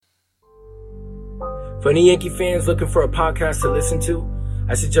For any Yankee fans looking for a podcast to listen to,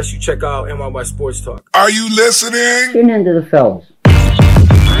 I suggest you check out NYY Sports Talk. Are you listening? Tune into the fellas.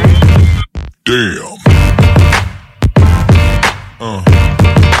 Damn.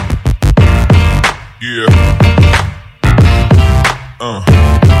 Yeah.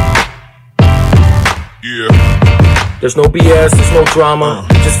 Yeah. There's no BS, there's no drama.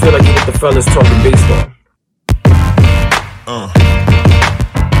 Just feel like you're with the fellas talking baseball.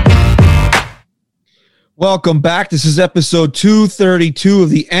 Welcome back. This is episode 232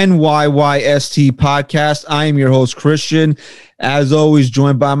 of the NYYST podcast. I am your host, Christian. As always,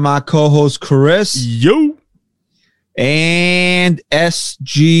 joined by my co-host, Chris. Yo. And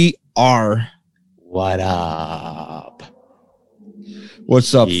SGR. What up?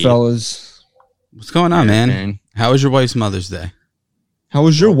 What's up, Yeah. fellas? What's going on, man? How was your wife's Mother's Day? How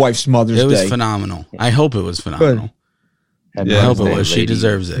was your wife's Mother's Day? It was phenomenal. I hope it was phenomenal. Good. I hope it was. She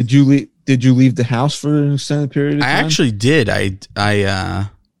deserves it. Did you leave the house for an extended period of time? I actually did. I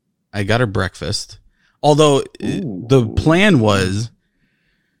got her breakfast. Although the plan was,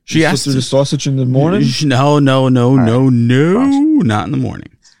 she asked for the sausage in the morning. No, not in the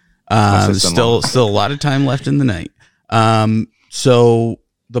morning. Still a lot of time left in the night. So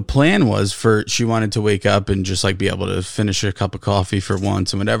the plan was she wanted to wake up and just like be able to finish a cup of coffee for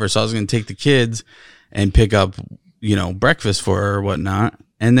once and whatever. So I was going to take the kids and pick up, breakfast for her or whatnot.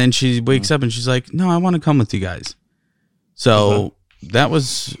 And then she wakes up and she's like, no, I want to come with you guys. So that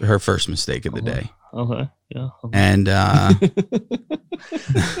was her first mistake of the day. Okay. Yeah. Okay. And,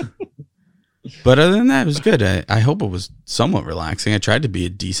 but other than that, it was good. I hope it was somewhat relaxing. I tried to be a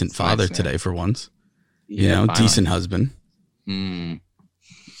decent father today for once, decent husband.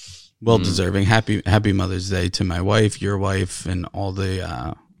 Well deserving. Happy Mother's Day to my wife, your wife, and all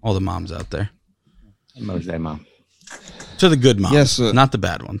the moms out there. Mother's Day, Mom. To the good moms, yes, not the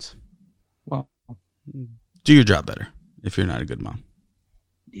bad ones. Well, do your job better if you're not a good mom.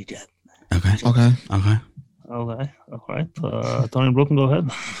 Okay. Okay. All right. Tony Broken, go ahead.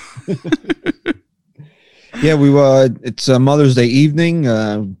 Yeah, it's Mother's Day evening.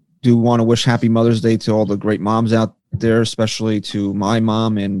 Do want to wish happy Mother's Day to all the great moms out there, especially to my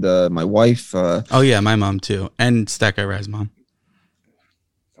mom and my wife. My mom too, and Stack I Rise mom.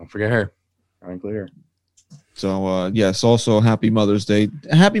 Don't forget her. Frankly, her. So, yes, also happy Mother's Day.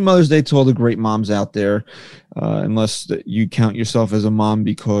 Happy Mother's Day to all the great moms out there. Unless you count yourself as a mom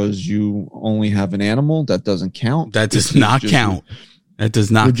because you only have an animal, that doesn't count. That does not count. That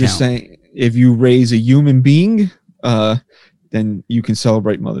does not count. We're just saying, if you raise a human being, then you can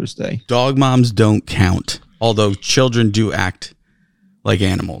celebrate Mother's Day. Dog moms don't count, although children do act like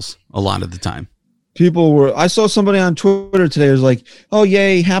animals a lot of the time. I saw somebody on Twitter today was like, oh,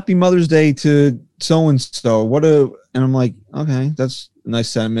 yay, happy Mother's Day to so-and-so. And I'm like, okay, that's a nice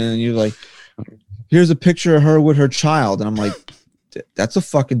sentiment. And you're like, here's a picture of her with her child. And I'm like, that's a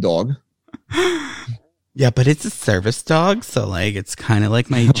fucking dog. Yeah, but it's a service dog. So like, it's kind of like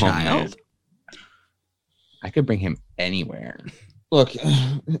my child. Man. I could bring him anywhere. Look,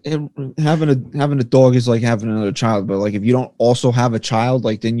 having a dog is like having another child. But like, if you don't also have a child,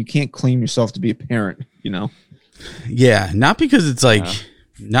 like, then you can't claim yourself to be a parent, Yeah, not because it's like,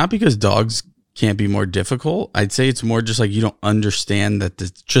 not because dogs can't be more difficult. I'd say it's more just like you don't understand that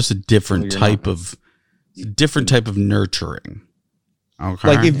it's just a different type of nurturing. Okay.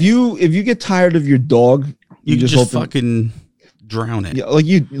 Like if you get tired of your dog, you just fucking drown it. Yeah, like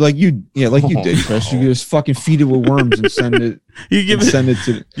you did, Chris. You just fucking feed it with worms and send it. You give it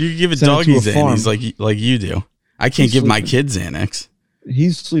doggy Xanax like you do. I can't give my kid Xanax.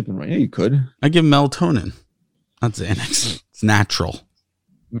 He's sleeping right. Yeah, you could. I give melatonin, not Xanax. It's natural.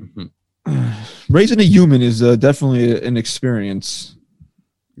 Mm-hmm. Raising a human is definitely an experience.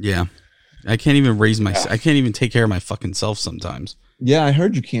 Yeah, I can't even I can't even take care of my fucking self sometimes. Yeah, I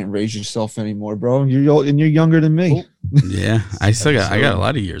heard you can't raise yourself anymore, bro. You're old, and you're younger than me. Yeah, I got a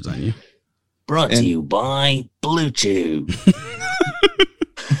lot of years on you. Brought to you by Blue Chew.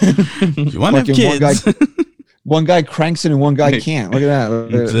 You want to have kids? One guy cranks it and one guy can't. Look at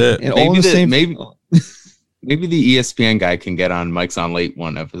that. That's it. And all the same. Maybe the ESPN guy can get on Mike's on Late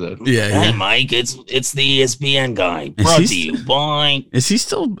one episode. Yeah. Hey, Mike, it's the ESPN guy. Brought to you by. Is he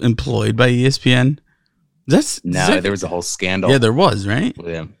still employed by ESPN? There was a whole scandal. Yeah, there was, right? With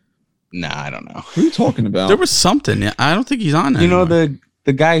him. Nah, I don't know. Who are you talking about? There was something. I don't think he's on it. You know the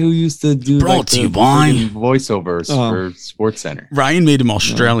guy who used to do voiceovers for Sports Center. Ryan made him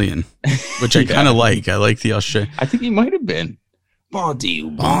Australian, which I kind of like. I like the Australian. I think he might have been. Brought to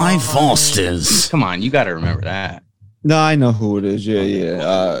you by Foster's. Come on, you got to remember that. No, I know who it is.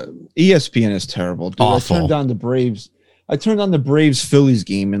 Yeah. ESPN is terrible. Dude, Awful. I turned on the Braves I turned on the Braves Phillies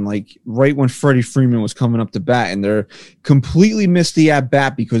game, and like right when Freddie Freeman was coming up to bat, and they're completely missed the at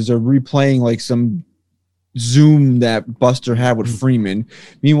bat because they're replaying like some Zoom that Buster had with Freeman.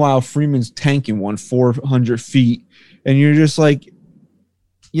 Meanwhile, Freeman's tanking 400 feet, and you're just like,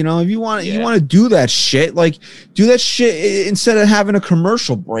 you know, if you want to do that shit, like do that shit instead of having a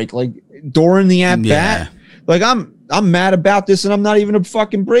commercial break, like during the at bat. Like I'm mad about this, and I'm not even a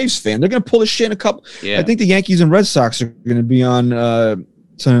fucking Braves fan. They're gonna pull this shit in a couple. Yeah. I think the Yankees and Red Sox are gonna be on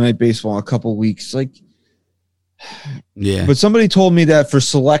Sunday Night Baseball in a couple weeks. Like, yeah. But somebody told me that for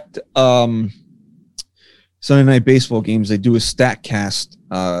select Sunday Night Baseball games, they do a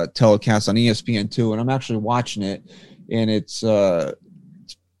StatCast telecast on ESPN2, and I'm actually watching it, and it's a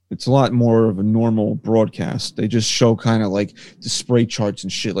lot more of a normal broadcast. They just show kind of like the spray charts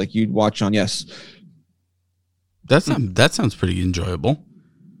and shit like you'd watch on Yes. That sounds pretty enjoyable.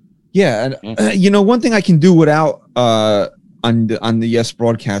 Yeah, and you know, one thing I can do without on the Yes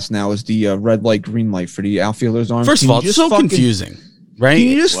broadcast now is the red light, green light for the outfielders' arms. First of all, it's so confusing, right? Can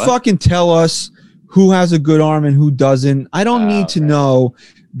you just fucking tell us who has a good arm and who doesn't? I don't need to know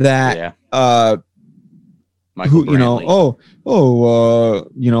that. Who, you know,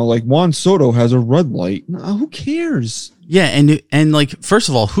 you know, like Juan Soto has a red light. No, who cares? Yeah, and like, first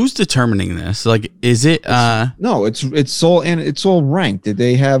of all, who's determining this? Like, is it no, it's all ranked. Did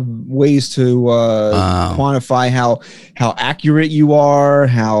they have ways to quantify how accurate you are,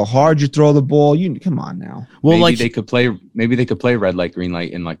 how hard you throw the ball? You come on now. Well, maybe they could play red light, green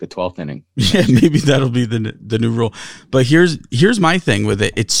light in like the 12th inning. Yeah, maybe that'll be the new rule. But here's my thing with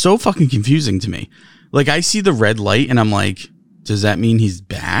it. It's so fucking confusing to me. Like, I see the red light and I'm like, does that mean he's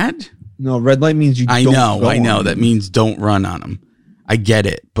bad? No, red light means I know. That means don't run on him. I get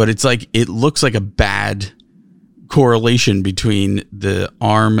it. But it's like, it looks like a bad correlation between the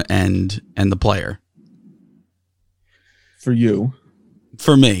arm and the player. For you.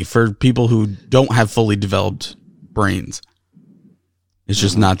 For me. For people who don't have fully developed brains. It's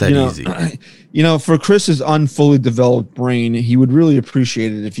just not that easy. You know, for Chris's unfully developed brain, he would really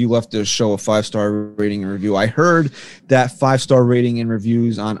appreciate it if you left the show a 5-star rating and review. I heard that 5-star rating and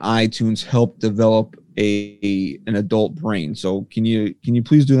reviews on iTunes help develop an adult brain. So can you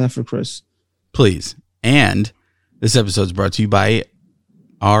please do that for Chris? Please. And this episode is brought to you by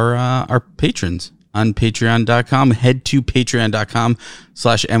our patrons on patreon.com. Head to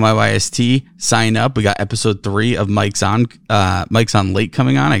patreon.com/MYYST. Sign up. We got episode 3 of Mike's on late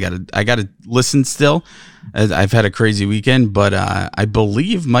coming on. I gotta listen still. I've had a crazy weekend, but I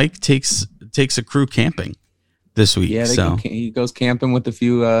believe Mike takes a crew camping this week. Yeah, he goes camping with a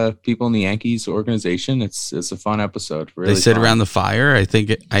few people in the Yankees organization. It's a fun episode. Really, they sit around the fire. I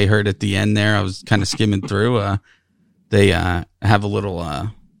think I heard at the end there. I was kind of skimming through. They have a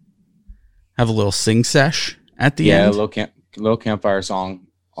little sing sesh at the end. Yeah, little campfire song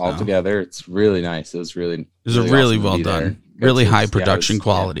all together. It's really nice. It was really awesome well done. Really high production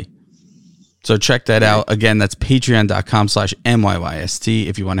quality. So check that out. Again, that's patreon.com/MYYST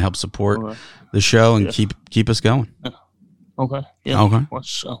if you want to help support the show and keep us going. Okay. Yeah. Okay.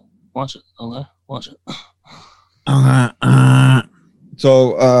 Watch it. Okay. Watch it. Okay.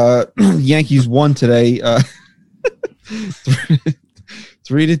 So Yankees won today.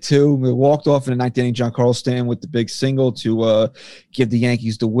 3-2. We walked off in the ninth inning. Giancarlo Stanton with the big single to give the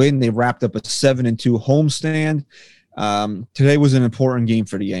Yankees the win. They wrapped up a 7-2 homestand. Today was an important game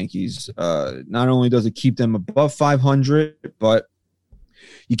for the Yankees. Not only does it keep them above 500, but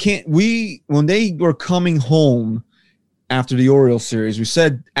when they were coming home after the Orioles series, we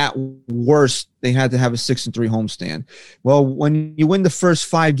said at worst they had to have a 6-3 homestand. Well, when you win the first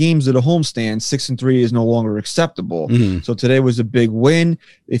 5 games of the homestand, 6-3 is no longer acceptable. Mm-hmm. So today was a big win.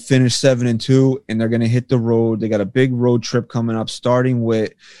 They finished 7-2, and they're going to hit the road. They got a big road trip coming up, starting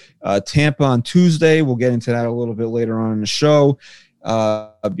with Tampa on Tuesday. We'll get into that a little bit later on in the show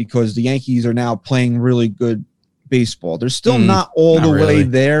because the Yankees are now playing really good baseball. They're still not all the way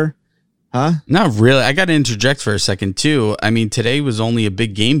there. Huh? Not really. I got to interject for a second, too. I mean, today was only a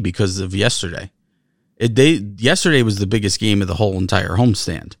big game because of yesterday. Yesterday was the biggest game of the whole entire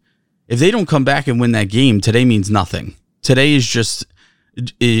homestand. If they don't come back and win that game, today means nothing. Today is just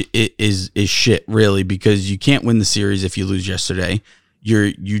is shit, really, because you can't win the series if you lose yesterday.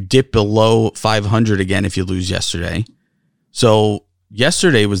 You dip below 500 again if you lose yesterday. So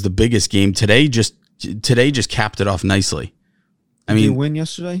yesterday was the biggest game. Today just capped it off nicely. Did they win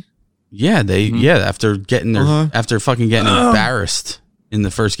yesterday? Yeah, after getting after fucking getting embarrassed in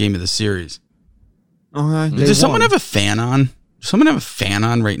the first game of the series. Does someone have a fan on? Does someone have a fan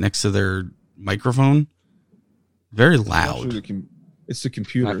on right next to their microphone? Very loud. It's the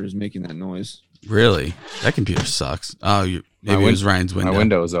computer is making that noise. Really? That computer sucks. Oh, maybe it was Ryan's window. My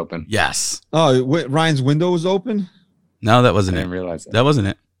window was open. Yes. Oh, Ryan's window was open? No, that I wasn't it. didn't realize that. That wasn't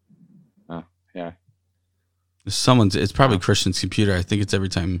it. Oh, yeah. It's probably Christian's computer. I think it's every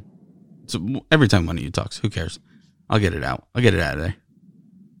time one of you talks. Who cares? I'll get it out. I'll get it out of there.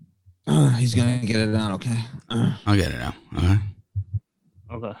 He's going to get it out, okay. I'll get it out. Okay.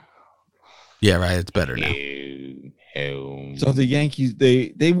 Okay. Yeah, right. It's better now. So the Yankees,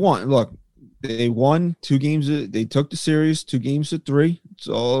 they won. Look, they won 2 games. They took the series 2-3. It's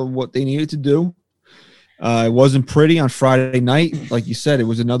all what they needed to do. It wasn't pretty on Friday night. Like you said, it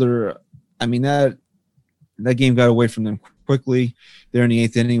was another – I mean, that game got away from them quickly. There in the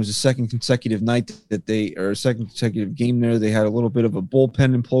 8th inning, it was the second consecutive night second consecutive game there. They had a little bit of a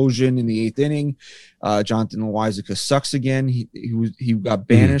bullpen implosion in the 8th inning. Jonathan Loáisiga sucks again. He got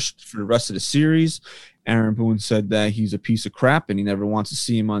banished for the rest of the series. Aaron Boone said that he's a piece of crap and he never wants to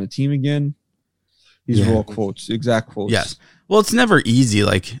see him on the team again. These are all quotes, exact quotes. Yes. Well, it's never easy.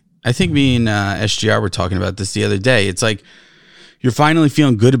 Like, I think me and SGR were talking about this the other day. It's like you're finally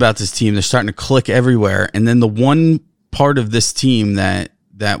feeling good about this team. They're starting to click everywhere. And then the one part of this team that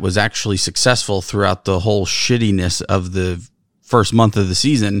was actually successful throughout the whole shittiness of the first month of the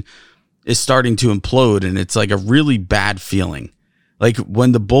season is starting to implode. And it's like a really bad feeling. Like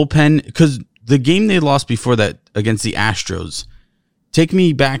when the bullpen, because the game they lost before that against the Astros, take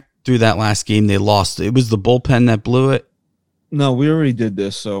me back through that last game they lost. It was the bullpen that blew it. No, we already did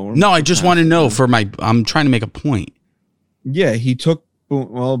this. So no, I just want to know I'm trying to make a point. Yeah, he took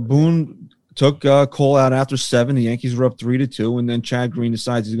Boone took Cole out after 7. The Yankees were up 3-2, and then Chad Green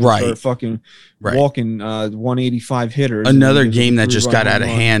decides he's going to start fucking walking 185 hitters. Another game that just got out of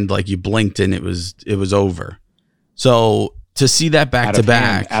hand, like you blinked and it was over. So to see that back to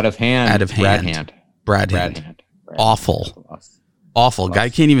back, out of hand, Brad Hand. Awful. Guy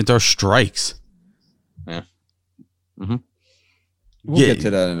can't even throw strikes. Yeah. Mm-hmm. We'll get to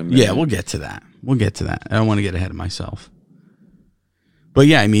that in a minute. Yeah, we'll get to that. I don't want to get ahead of myself. But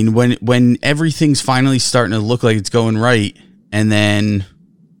yeah, I mean, when everything's finally starting to look like it's going right, and then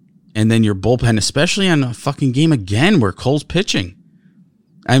your bullpen, especially on a fucking game again where Cole's pitching.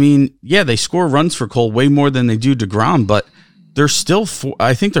 I mean, yeah, they score runs for Cole way more than they do DeGrom, but they're still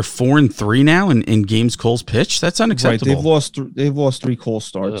I think they're 4-3 now in games Cole's pitched. That's unacceptable. Right, they've lost 3 Cole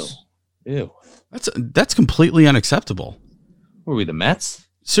starts. Ew. That's completely unacceptable. Were we the Mets?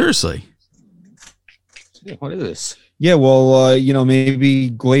 Seriously. What is this? Yeah, well, maybe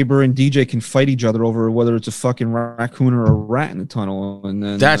Glaber and DJ can fight each other over whether it's a fucking raccoon or a rat in the tunnel, and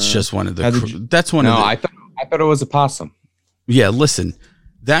then that's just one of the. I thought it was a possum. Yeah, listen,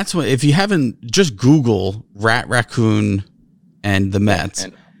 that's what. If you haven't, just Google raccoon, and the Mets,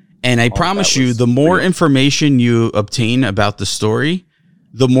 and I promise you, the more information you obtain about the story,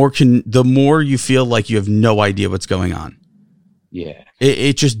 the more you feel like you have no idea what's going on. Yeah,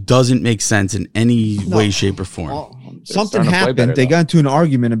 it just doesn't make sense in any way, shape, or form. Something happened. They got into an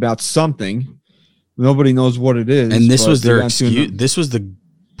argument about something. Nobody knows what it is. And this was their excuse. This was the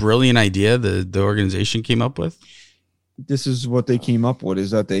brilliant idea the organization came up with. This is what they came up with,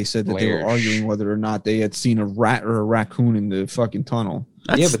 is that they said that they were arguing whether or not they had seen a rat or a raccoon in the fucking tunnel.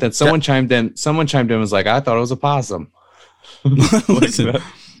 Yeah, but then someone chimed in. Someone chimed in and was like, I thought it was a possum. Listen,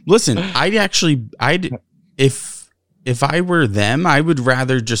 if I were them, I would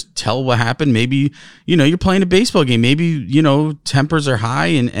rather just tell what happened. Maybe, you're playing a baseball game. Maybe, tempers are high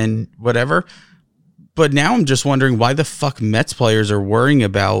and whatever. But now I'm just wondering why the fuck Mets players are worrying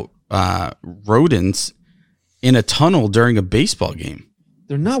about rodents in a tunnel during a baseball game.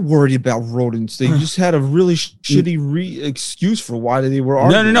 They're not worried about rodents. They just had a really shitty excuse for why they were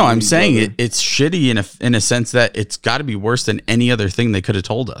arguing. No. I'm saying it's shitty in a sense that it's got to be worse than any other thing they could have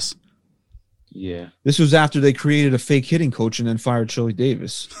told us. Yeah. This was after they created a fake hitting coach and then fired Chili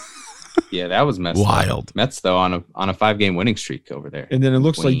Davis. Yeah, that was messed wild. Up. Mets, though, on a 5-game winning streak over there. And then it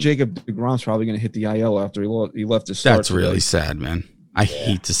looks like Jacob DeGrom's probably going to hit the IL after he left the start. That's really sad, man. I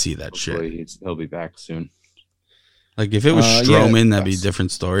hate to see that shit. He'll be back soon. Like, if it was Stroman, that'd be a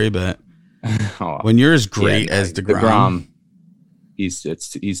different story. But when you're as great as DeGrom, he's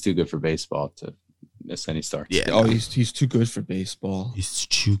too good for baseball to miss any starts. Yeah. Oh, he's too good for baseball. He's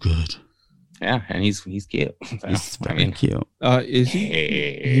too good. Yeah, and he's cute. He's very cute. Is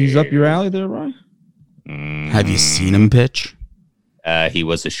he? He's up your alley there, Ryan? Have you seen him pitch? He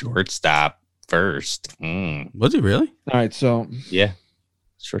was a shortstop first. Was he really? All right, so yeah,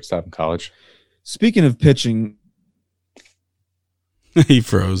 shortstop in college. Speaking of pitching, he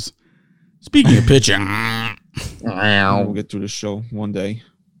froze. Speaking of pitching, we'll get through the show one day.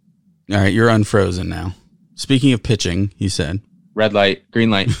 All right, you're unfrozen now. Speaking of pitching, he said, red light,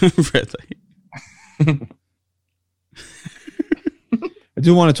 green light, red light. I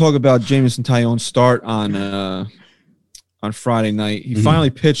do want to talk about Jameson Taillon's start on Friday night. He finally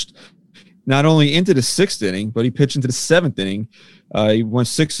pitched not only into the 6th inning, but he pitched into the 7th inning. He went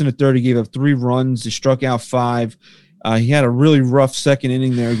 6 1/3, gave up 3 runs. He struck out 5. He had a really rough 2nd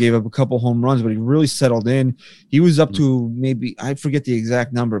inning there, gave up a couple home runs, but he really settled in. He was up to maybe, I forget the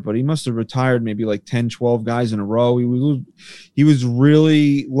exact number, but he must have retired maybe like 10, 12 guys in a row. He was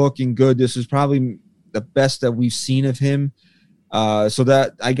really looking good. This is probably the best that we've seen of him. So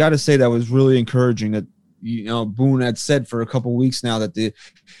that, I got to say, that was really encouraging. That, you know, Boone had said for a couple of weeks now that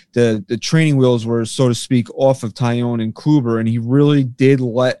the training wheels were, so to speak, off of Taillon and Kluber, and he really did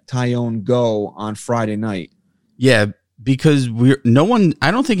let Taillon go on Friday night. Yeah, because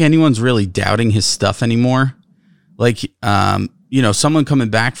I don't think anyone's really doubting his stuff anymore. Like, you know, someone coming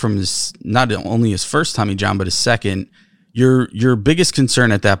back from his, not only his first Tommy John, but his second, your biggest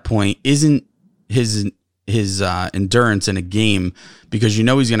concern at that point isn't his endurance in a game, because you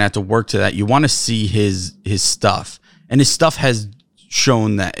know he's going to have to work to that. You want to see his stuff, and his stuff has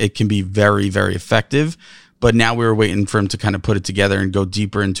shown that it can be very, very effective. But now we were waiting for him to kind of put it together and go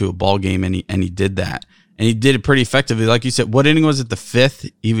deeper into a ball game, and he did that. And he did it pretty effectively. Like you said, what inning was it? The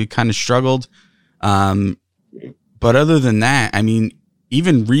 5th? He kind of struggled. But other than that, I mean,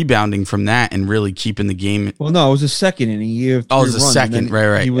 even rebounding from that and really keeping the game. Well, no, it was the 2nd inning. It was the second,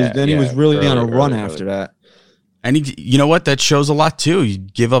 right. He was really on a run after that. And you know what? That shows a lot too. You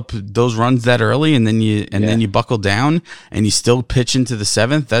give up those runs that early, and then you buckle down, and you still pitch into the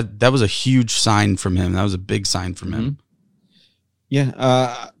 7th. That was a huge sign from him. That was a big sign from him.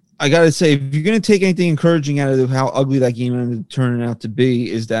 Yeah. I got to say, if you're going to take anything encouraging out of how ugly that game ended up turning out to be,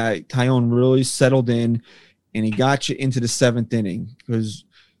 is that Taillon really settled in, and he got you into the 7th inning. Because,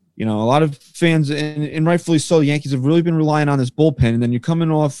 you know, a lot of fans, and rightfully so, the Yankees have really been relying on this bullpen. And then you're coming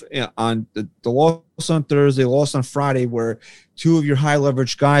off on the loss on Thursday, loss on Friday, where 2 of your high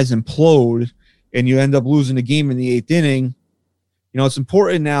leverage guys implode, and you end up losing the game in the 8th inning. You know, it's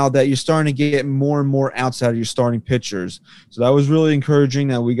important now that you're starting to get more and more outs out of your starting pitchers. So that was really encouraging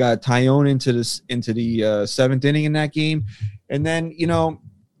that we got Taillon into the 7th inning in that game. And then, you know,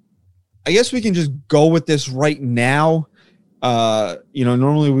 I guess we can just go with this right now. You know,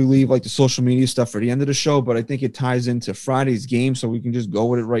 normally we leave like the social media stuff for the end of the show, but I think it ties into Friday's game, so we can just go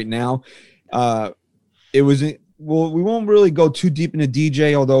with it right now. We won't really go too deep into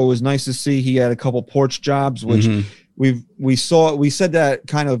DJ, although it was nice to see he had a couple porch jobs, which we said that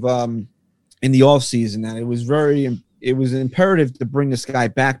kind of in the off season, that it was imperative to bring this guy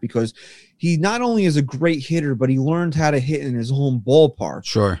back, because he not only is a great hitter, but he learned how to hit in his home ballpark.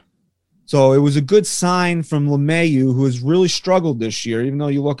 Sure. So it was a good sign from LeMahieu, who has really struggled this year, even though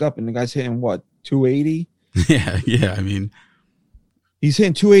you look up and the guy's hitting what, 280? Yeah. I mean, he's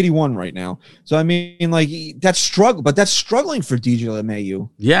hitting 281 right now. So I mean, like, that's struggling for DJ LeMahieu.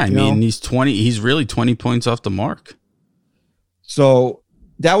 Yeah, I mean, he's really 20 points off the mark. So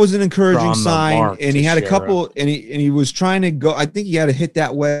that was an encouraging sign, and he had a couple, and he was trying to go. I think he had a hit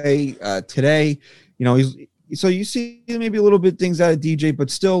that way today. You know, so you see maybe a little bit things out of DJ, but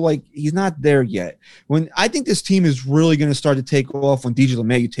still, like, he's not there yet. When I think this team is really going to start to take off when DJ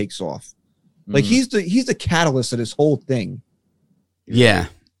LeMahieu takes off. Like, he's the catalyst of this whole thing. Yeah.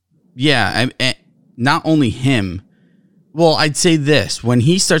 Not only him. Well, I'd say this: when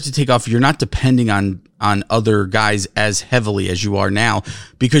he starts to take off, you're not depending on other guys as heavily as you are now,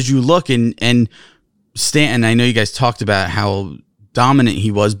 because you look and Stanton, I know you guys talked about how dominant he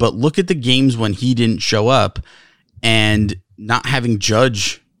was, but look at the games when he didn't show up, and not having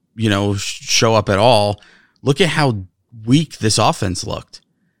Judge, you know, show up at all. Look at how weak this offense looked.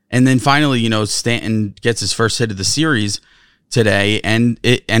 And then finally, you know, Stanton gets his first hit of the series today, and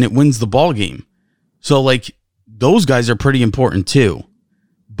it wins the ball game. So, like, those guys are pretty important too.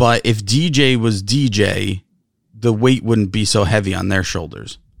 But if DJ was DJ, the weight wouldn't be so heavy on their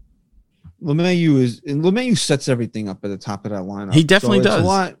shoulders. LeMahieu sets everything up at the top of that lineup. He definitely does. A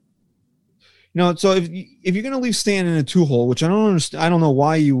lot, you know, so if you're going to leave Stan in a 2-hole, which I don't understand, I don't know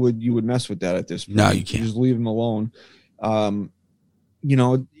why you would mess with that at this point. No, you can't. Just leave him alone. You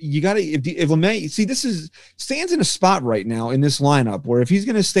know, you got to, if LeMahieu, see, Stan's in a spot right now in this lineup where if he's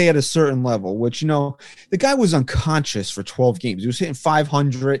going to stay at a certain level, which, you know, the guy was unconscious for 12 games. He was hitting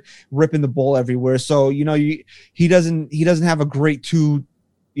 500, ripping the ball everywhere. So, you know, he doesn't have a great 2,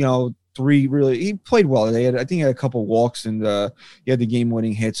 you know, 3 really. He played well. I think he had a couple walks, and he had the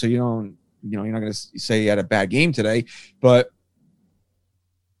game-winning hit. So you're not going to say he had a bad game today, but,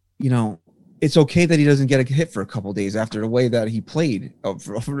 you know, it's okay that he doesn't get a hit for a couple of days after the way that he played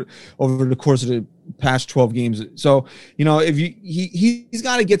over the course of the past 12 games. So, if he's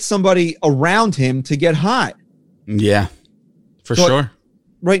got to get somebody around him to get hot. Yeah, for sure.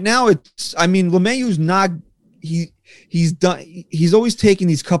 Right now, LeMahieu's not. He's done. He's always taking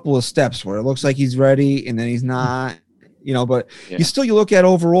these couple of steps where it looks like he's ready, and then he's not. But you look at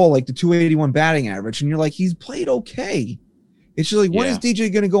overall like the 281 batting average, and you're like, he's played okay. It's just like, when is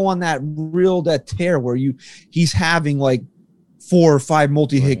DJ going to go on that tear where he's having like 4 or 5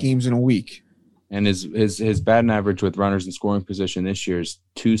 multi-hit games in a week? And his batting average with runners in scoring position this year is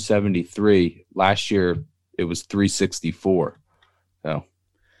 273. Last year it was 364. So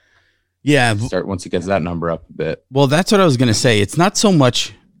yeah, start once he gets that number up a bit. Well, that's what I was going to say. It's not so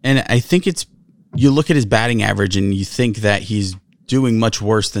much, and I think you look at his batting average and you think that he's doing much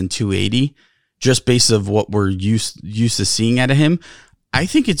worse than 280. Just based of what we're used to seeing out of him. I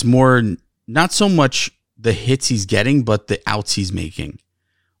think it's more not so much the hits he's getting, but the outs he's making.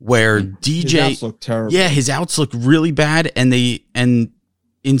 Where DJ, his outs look terrible. Yeah, his outs look really bad, and in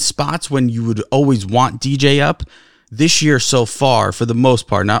spots when you would always want DJ up. This year so far, for the most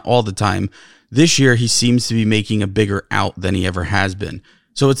part, not all the time, this year he seems to be making a bigger out than he ever has been.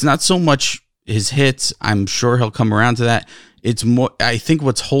 So it's not so much his hits. I'm sure he'll come around to that. It's more, I think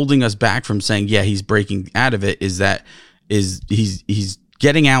what's holding us back from saying, he's breaking out of it is he's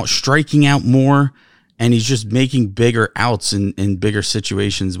getting out, striking out more, and he's just making bigger outs in bigger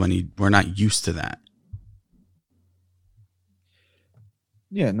situations when we're not used to that.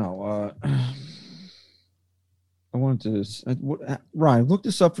 Yeah, no. I wanted to, Ryan, look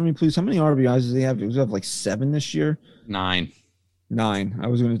this up for me, please. How many RBIs does he have? Does he have like 7 this year? 9.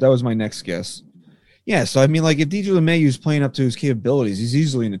 That was my next guess. Yeah, so like if DJ LeMahieu is playing up to his capabilities, he's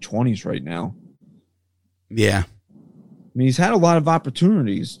easily in the 20s right now. Yeah. He's had a lot of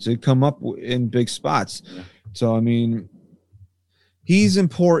opportunities to come up in big spots. Yeah. So, he's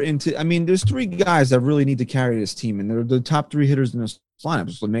important to, there's 3 guys that really need to carry this team, and they're the top 3 hitters in this lineup.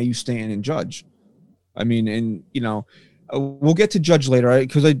 It's LeMahieu, Stanton, and Judge. We'll get to Judge later, right?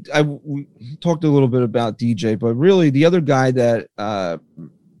 Because we talked a little bit about DJ, but really the other guy that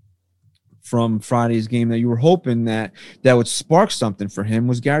from Friday's game that you were hoping that would spark something for him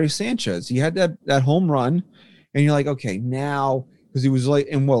was Gary Sanchez. He had that home run, and you're like, okay, now, because he was like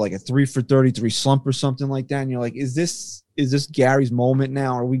in like a 3 for 33 slump or something like that, and you're like, is this Gary's moment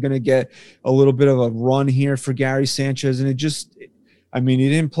now? Are we going to get a little bit of a run here for Gary Sanchez? And it just, he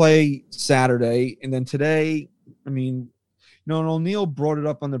didn't play Saturday, and then today, and O'Neill brought it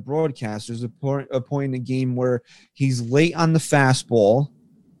up on the broadcast. There's a point in the game where he's late on the fastball,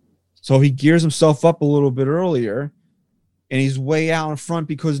 so he gears himself up a little bit earlier, and he's way out in front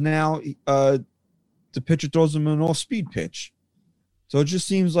because now the pitcher throws him an all-speed pitch. So it just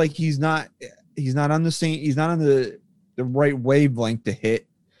seems like he's not on the right wavelength to hit.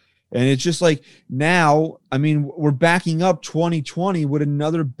 And it's just like now, we're backing up 2020 with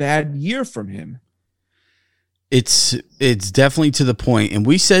another bad year from him. It's definitely to the point, and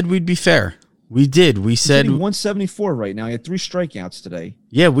we said we'd be fair. We did. We said 174 right now. He had 3 strikeouts today.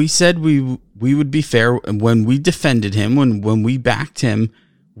 Yeah, we said we would be fair, and when we defended him, when we backed him,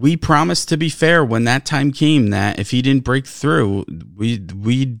 we promised to be fair when that time came. That if he didn't break through,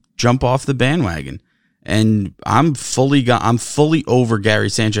 we'd jump off the bandwagon. And I'm fully over Gary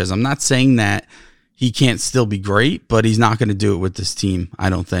Sanchez. I'm not saying that he can't still be great, but he's not going to do it with this team, I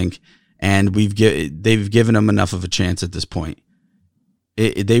don't think. And they've given him enough of a chance at this point.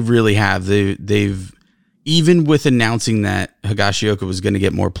 They really have. They've even with announcing that Higashioka was going to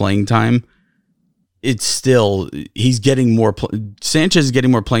get more playing time, it's still he's getting more. Sanchez is getting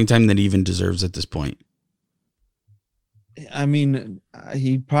more playing time than he even deserves at this point.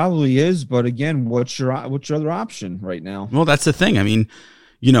 He probably is, but again, what's your other option right now? Well, that's the thing.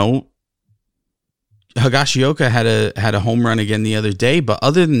 Higashioka had a home run again the other day, but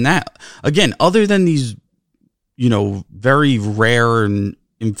other than that, again, other than these, very rare and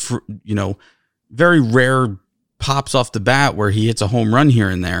very rare pops off the bat where he hits a home run here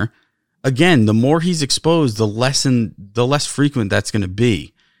and there. Again, the more he's exposed, the less frequent that's going to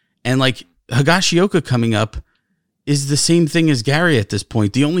be. And like Higashioka coming up is the same thing as Gary at this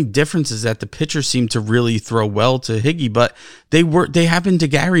point. The only difference is that the pitchers seem to really throw well to Higgy, but they happen to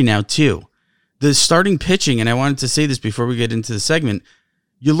Gary now too. The starting pitching, and I wanted to say this before we get into the segment,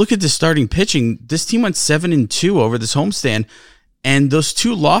 you look at the starting pitching, this team went 7-2 over this homestand, and those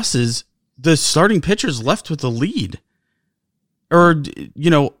 2 losses, the starting pitchers left with the lead. Or,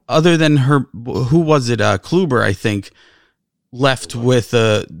 other than who was it? Kluber, I think, left with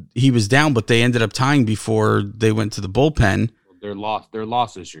he was down, but they ended up tying before they went to the bullpen. Their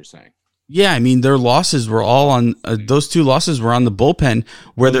losses, you're saying? Yeah, I mean their losses were all on those 2 losses were on the bullpen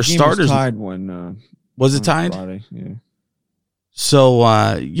where their starters was tied when was it tied? Friday, yeah. So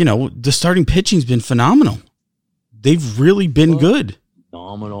the starting pitching's been phenomenal. They've really been good.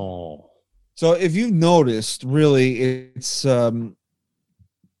 Phenomenal. So if you've noticed, really, it's Kluber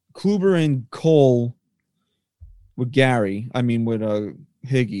and Cole with Gary. I mean, with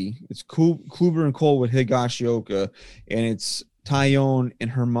Higgy. It's Kluber and Cole with Higashioka, and it's Tyone and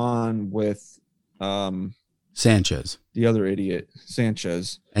Herman with Sanchez, the other idiot,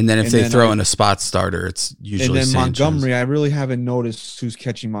 Sanchez. And then if they throw in a spot starter, it's usually and then Sanchez. Montgomery. I really haven't noticed who's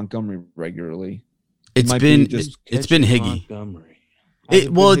catching Montgomery regularly. It's been Higgy. Montgomery.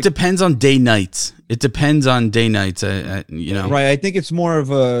 It depends on day nights. It depends on day nights. Right. I think it's more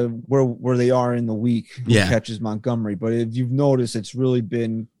of a where they are in the week who catches Montgomery. But if you've noticed, it's really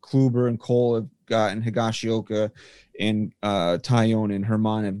been Kluber and Cole have gotten Higashioka, and Tyone and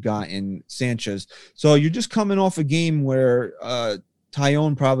Herman have gotten Sanchez. So you're just coming off a game where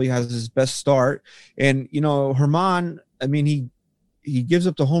Tyone probably has his best start, and Herman. I mean he gives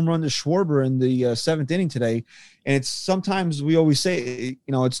up the home run to Schwarber in the 7th inning today. And it's sometimes we always say,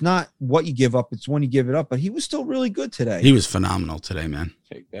 it's not what you give up, it's when you give it up. But he was still really good today. He was phenomenal today, man.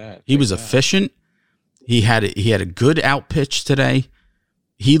 Take that. He was efficient. He had a good out pitch today.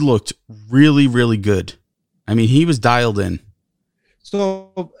 He looked really, really good. I mean, he was dialed in.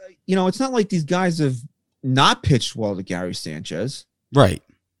 So, it's not like these guys have not pitched well to Gary Sanchez. Right.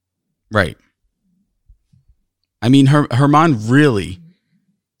 I mean, Herman really,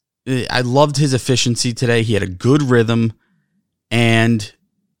 I loved his efficiency today. He had a good rhythm, and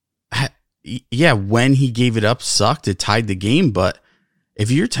when he gave it up, sucked. It tied the game. But if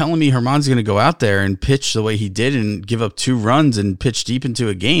you're telling me Herman's going to go out there and pitch the way he did and give up 2 runs and pitch deep into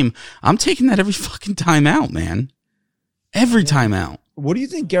a game, I'm taking that every fucking time out, man. Every time out. What do you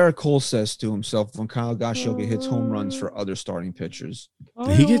think Garrett Cole says to himself when Kyle Higashioka hits home runs for other starting pitchers?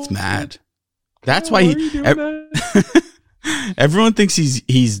 He gets mad. That's why everyone thinks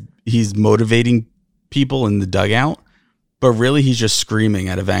he's motivating people in the dugout, but really he's just screaming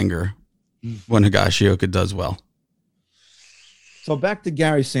out of anger when Higashioka does well. So back to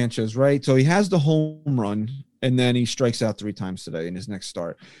Gary Sanchez, right? So he has the home run, and then he strikes out 3 times today in his next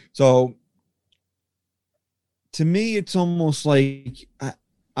start. So to me, it's almost like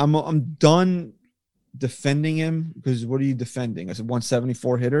I'm done defending him, because what are you defending? I said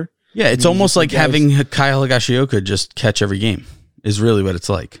 174 hitter. Yeah, it's almost like having Kyle Higashioka just catch every game is really what it's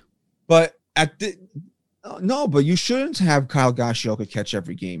like. But but you shouldn't have Kyle Higashioka catch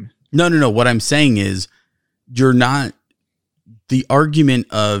every game. No. What I'm saying is you're not the argument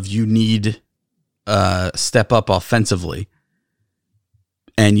of you need step up offensively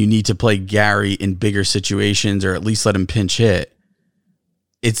and you need to play Gary in bigger situations or at least let him pinch hit.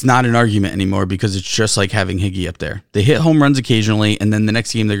 It's not an argument anymore because it's just like having Higgy up there. They hit home runs occasionally, and then the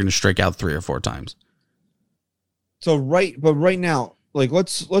next game they're going to strike out 3 or 4 times. So right now, like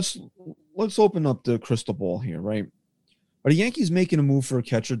let's open up the crystal ball here, right? Are the Yankees making a move for a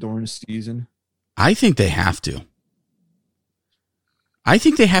catcher during the season? I think they have to.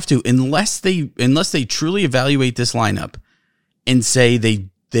 Unless they truly evaluate this lineup and say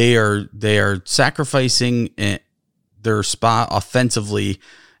they are sacrificing their spot offensively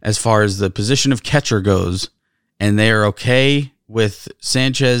as far as the position of catcher goes, and they are okay with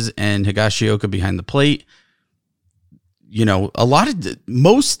Sanchez and Higashioka behind the plate.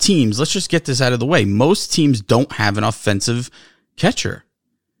 Most teams, let's just get this out of the way. Most teams don't have an offensive catcher.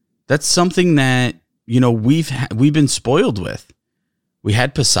 That's something that, we've been spoiled with. We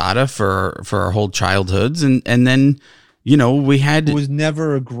had Posada for our whole childhoods, and then we had. He was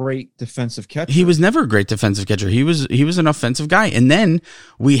never a great defensive catcher. He was never a great defensive catcher. He was an offensive guy. And then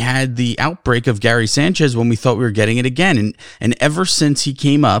we had the outbreak of Gary Sanchez when we thought we were getting it again. And ever since he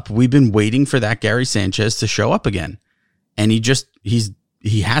came up, we've been waiting for that Gary Sanchez to show up again. And he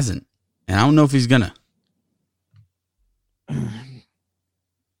hasn't. And I don't know if he's gonna.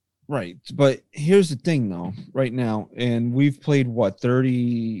 Right. But here's the thing though, right now, and we've played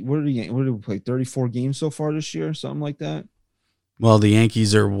 30, what did we play? 34 games so far this year, something like that. Well, the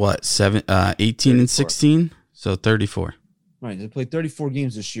Yankees are 18 34. and 16, so 34. Right. They played 34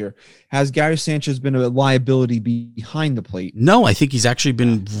 games this year. Has Gary Sanchez been a liability behind the plate? No, I think he's actually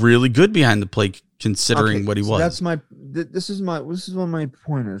been really good behind the plate considering what he was. This is one of my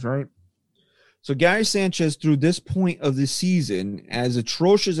pointers, right? So Gary Sanchez, through this point of the season, as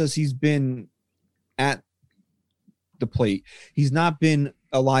atrocious as he's been at the plate, he's not been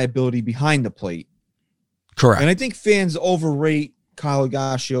a liability behind the plate. Correct. And I think fans overrate Kyle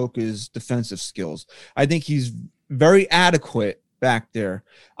Higashioka's defensive skills. I think he's very adequate back there.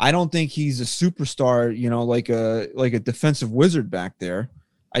 I don't think he's a superstar, like a defensive wizard back there.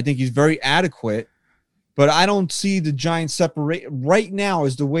 I think he's very adequate, but I don't see the Giants separate right now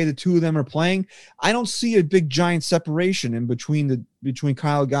as the way the two of them are playing. I don't see a big giant separation in between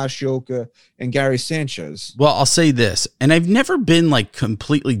Kyle Gashioka and Gary Sanchez. Well, I'll say this, and I've never been like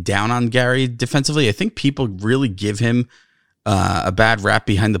completely down on Gary defensively. I think people really give him a bad rap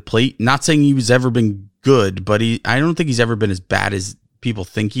behind the plate. Not saying he was ever been good, but I don't think he's ever been as bad as people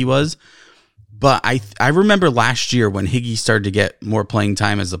think he was. But I remember last year when Higgy started to get more playing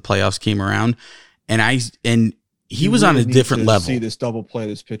time as the playoffs came around, and he was on a different level. See this double play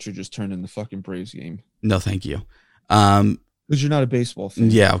this pitcher just turned in the fucking Braves game. No, thank you. Because you're not a baseball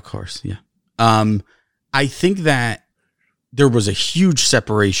fan. Yeah, of course. Yeah. I think that there was a huge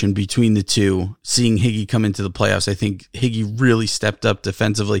separation between the two. Seeing Higgy come into the playoffs, I think Higgy really stepped up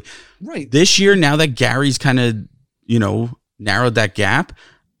defensively. Right. This year, now that Gary's kind of, narrowed that gap,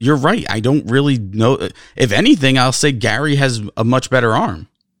 you're right. I don't really know. If anything, I'll say Gary has a much better arm.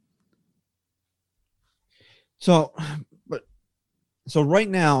 So right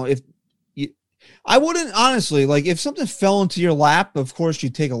now, I wouldn't honestly, like, if something fell into your lap, of course you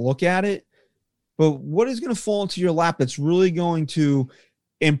take a look at it. But what is going to fall into your lap that's really going to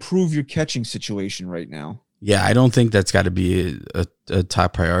improve your catching situation right now? Yeah, I don't think that's got to be a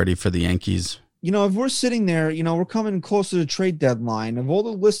top priority for the Yankees. If we're sitting there, we're coming close to the trade deadline. Of all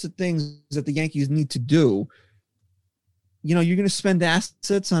the list of things that the Yankees need to do, you're going to spend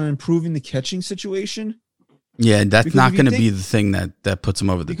assets on improving the catching situation. Yeah, that's not going to be the thing that puts them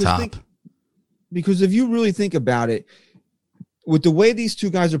over the top. Because if you really think about it, with the way these two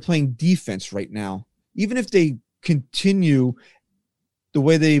guys are playing defense right now, even if they continue the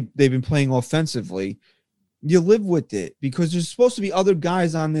way they've been playing offensively, you live with it because there's supposed to be other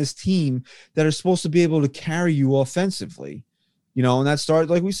guys on this team that are supposed to be able to carry you offensively. And that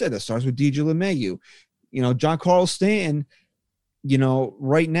starts, like we said, that starts with DJ LeMahieu. Giancarlo Stanton,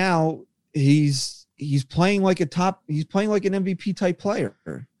 right now he's playing like he's playing like an MVP type player.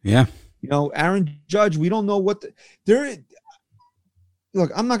 Yeah. Aaron Judge, we don't know what look,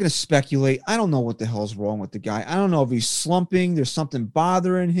 I'm not going to speculate. I don't know what the hell's wrong with the guy. I don't know if he's slumping, there's something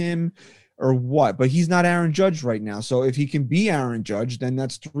bothering him or what, but he's not Aaron Judge right now. So if he can be Aaron Judge, then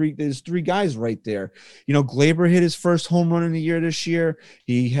there's three guys right there. Gleyber hit his first home run in the year this year.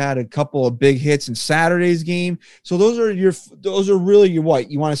 He had a couple of big hits in Saturday's game. So those are really your what?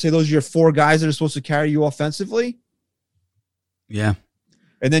 You want to say those are your four guys that are supposed to carry you offensively? Yeah.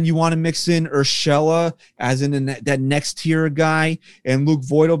 And then you want to mix in Urshela as in that next tier guy, and Luke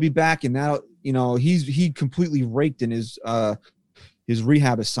Voigt will be back. And now, he completely raked in his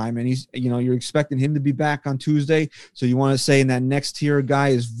rehab assignment. He's, you're expecting him to be back on Tuesday. So you want to say in that next tier guy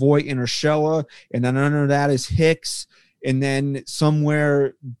is Voigt and Urshela, and then under that is Hicks, and then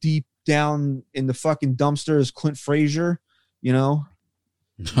somewhere deep down in the fucking dumpster is Clint Frazier.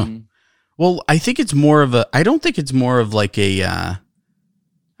 Mm-hmm. Well, I think it's more of I don't think it's more of like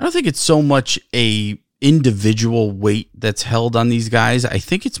I don't think it's so much a individual weight that's held on these guys. I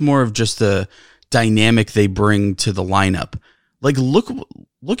think it's more of just the dynamic they bring to the lineup. Like, look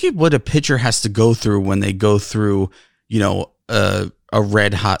at what a pitcher has to go through when they go through, a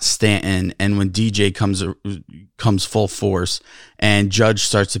red hot Stanton, and when DJ comes full force and Judge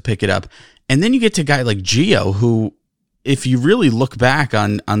starts to pick it up. And then you get to a guy like Gio, who, if you really look back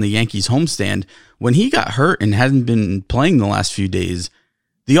on the Yankees homestand, when he got hurt and hadn't been playing the last few days,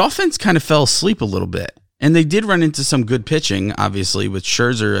 the offense kind of fell asleep a little bit. And they did run into some good pitching, obviously, with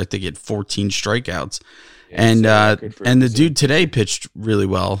Scherzer. I think he had 14 strikeouts. Yeah, and the dude today pitched really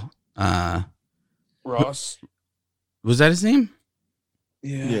well. Ross. Was that his name?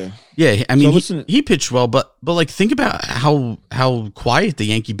 Yeah. I mean, he pitched well, but like, think about how quiet the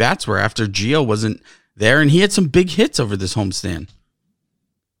Yankee bats were after Gio wasn't there, and he had some big hits over this homestand.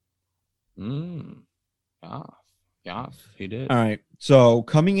 Yeah, he did. All right. So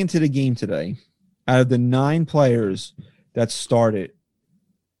coming into the game today, out of the 9 players that started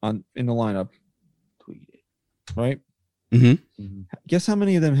in the lineup, right? Mm-hmm. Guess how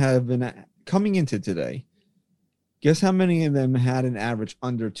many of them have been coming into today? Guess how many of them had an average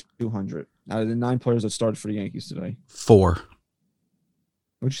under 200 out of the 9 players that started for the Yankees today? 4.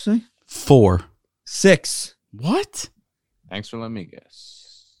 What'd you say? 4. 6. What? Thanks for letting me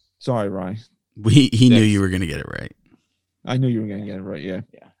guess. Sorry, Ryan. He knew you were going to get it right. I knew you were going to get it right. Yeah.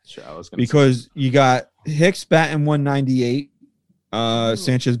 Yeah, sure. I was going because you got Hicks batting 198,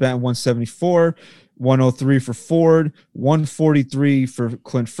 Sanchez batting 174, 103 for Ford, 143 for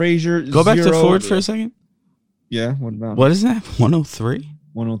Clint Frazier. Go back to Ford for a second. Yeah. What about what is that? 103.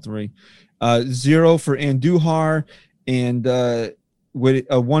 103. 0 for Andujar, And with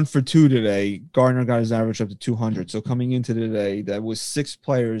a 1 for 2 today, Gardner got his average up to 200. So coming into today, that was 6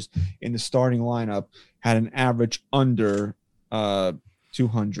 players in the starting lineup had an average under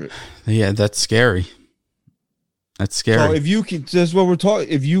 200. Yeah, that's scary. That's scary. So if you can, that's what we're talking.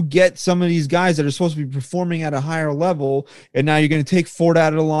 If you get some of these guys that are supposed to be performing at a higher level, and now you're going to take Ford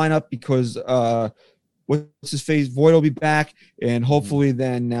out of the lineup because what's his face? Void will be back, and hopefully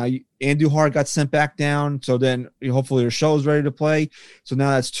then now Andujar got sent back down. So then hopefully Urshela's ready to play. So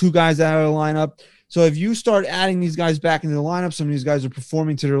now that's 2 guys out of the lineup. So if you start adding these guys back into the lineup, some of these guys are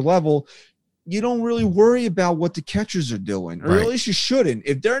performing to their level. You don't really worry about what the catchers are doing, or at least you shouldn't.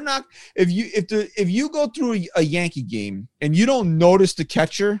 If they're not, if you go through a Yankee game and you don't notice the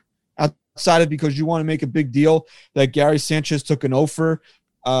catcher outside of because you want to make a big deal that Gary Sanchez took an offer,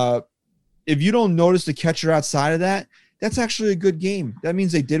 if you don't notice the catcher outside of that, that's actually a good game. That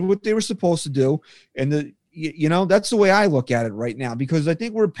means they did what they were supposed to do, and that's the way I look at it right now, because I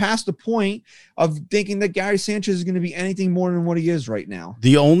think we're past the point of thinking that Gary Sanchez is going to be anything more than what he is right now.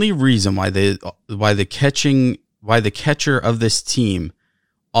 The only reason why the catcher of this team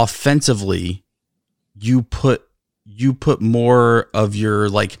offensively, you put more of your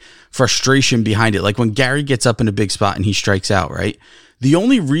like frustration behind it. Like when Gary gets up in a big spot and he strikes out, right? The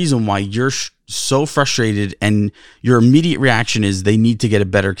only reason why you're so frustrated and your immediate reaction is they need to get a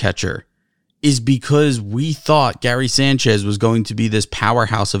better catcher is because we thought Gary Sanchez was going to be this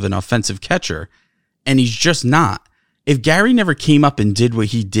powerhouse of an offensive catcher, and he's just not. If Gary never came up and did what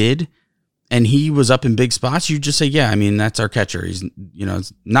he did, and he was up in big spots, you just say, yeah, I mean, that's our catcher. He's,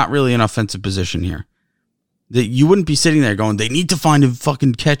 it's not really an offensive position here. That you wouldn't be sitting there going, they need to find a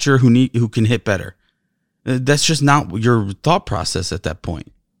fucking catcher who can hit better. That's just not your thought process at that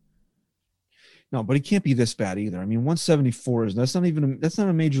point. No, but he can't be this bad either. I mean, 174 that's not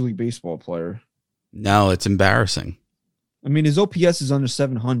a Major League Baseball player. No, it's embarrassing. I mean, his OPS is under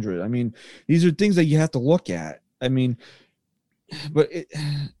 700. I mean, these are things that you have to look at. I mean, but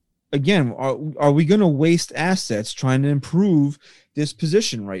again, are we going to waste assets trying to improve this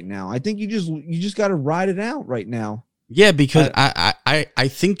position right now? I think you just got to ride it out right now. Yeah, because I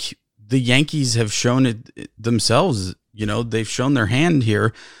think the Yankees have shown it themselves. They've shown their hand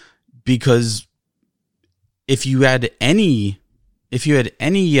here, because if you had any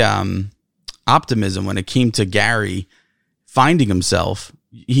optimism when it came to Gary finding himself,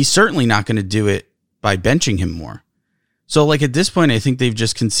 he's certainly not going to do it by benching him more. So like at this point, I think they've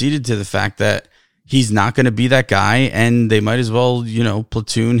just conceded to the fact that he's not going to be that guy, and they might as well,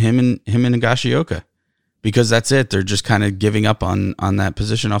 platoon him and Higashioka, because that's it. They're just kind of giving up on that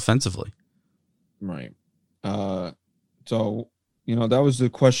position offensively. Right. So, that was the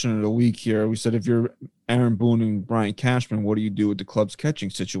question of the week here. We said, if you're Aaron Boone and Brian Cashman, what do you do with the club's catching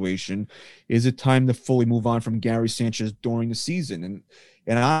situation? Is it time to fully move on from Gary Sanchez during the season?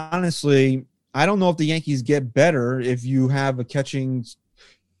 And honestly, I don't know if the Yankees get better if you have a catching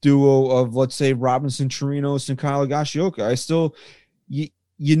duo of, let's say, Robinson Chirinos and Kyle Higashioka. I still, you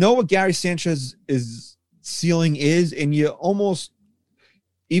know what Gary Sanchez is ceiling is, and you almost,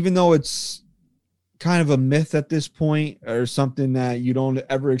 even though it's kind of a myth at this point or something that you don't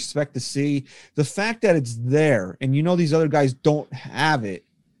ever expect to see, the fact that it's there and these other guys don't have it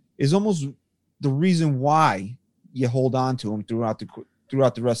is almost the reason why you hold on to him throughout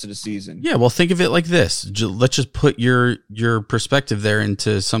the rest of the season. Yeah, well, think of it like this. Let's just put your perspective there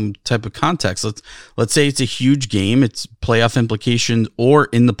into some type of context. Let's say it's a huge game, it's playoff implications or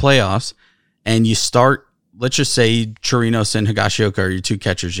in the playoffs, and you start, let's just say Chirinos and Higashioka are your 2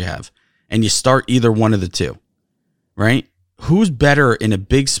 catchers you have, and you start either one of the 2, right? Who's better in a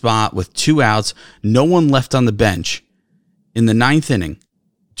big spot with 2 outs, no one left on the bench in the 9th inning?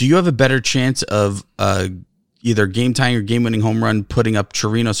 Do you have a better chance of either game-tying or game-winning home run putting up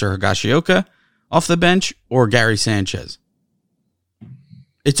Chirinos or Higashioka off the bench, or Gary Sanchez?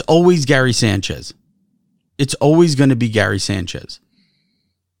 It's always Gary Sanchez. It's always going to be Gary Sanchez.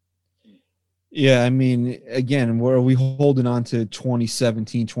 Yeah, I mean, again, where are we holding on to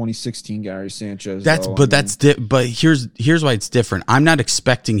 2017, 2016 Gary Sanchez? But here's why it's different. I'm not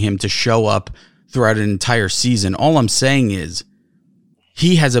expecting him to show up throughout an entire season. All I'm saying is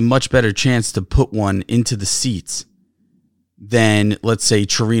he has a much better chance to put one into the seats than, let's say,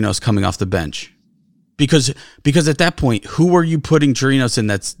 Chirinos coming off the bench. Because at that point, who are you putting Chirinos in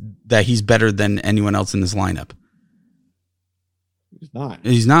that he's better than anyone else in this lineup?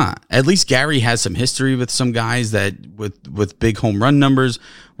 He's not. At least Gary has some history with some guys that with big home run numbers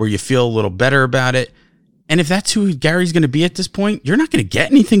where you feel a little better about it. And if that's who Gary's going to be at this point, you're not going to get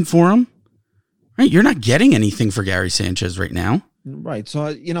anything for him, right? You're not getting anything for Gary Sanchez right now. Right. So,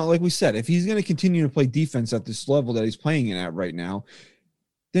 like we said, if he's going to continue to play defense at this level that he's playing it at right now,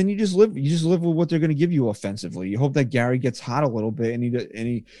 then you just live with what they're going to give you offensively. You hope that Gary gets hot a little bit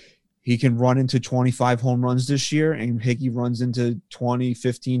and he can run into 25 home runs this year and Higgy runs into 20,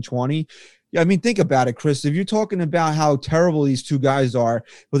 15, 20. Yeah, I mean, think about it, Chris. If you're talking about how terrible these two guys are,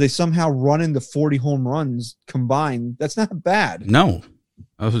 but they somehow run into 40 home runs combined, that's not bad. No,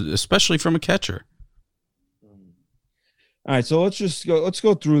 especially from a catcher. All right, so let's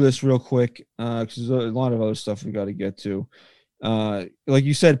go through this real quick because there's a lot of other stuff we got to get to. Like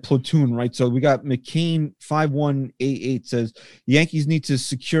you said, platoon, right? So we got McCain 5188 says Yankees need to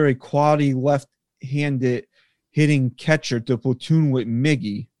secure a quality left-handed hitting catcher to platoon with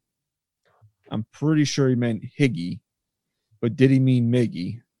Miggy. I'm pretty sure he meant Higgy, but did he mean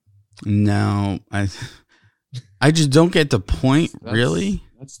Miggy? No, I just don't get the point. Really,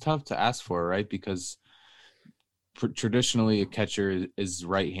 that's tough to ask for, right? Because traditionally a catcher is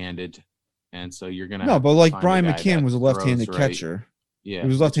right-handed, and so you're gonna but like Brian McCann was a left-handed catcher. Yeah, he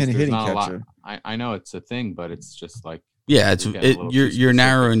was left-handed hitting catcher. I know it's a thing, but it's just like you're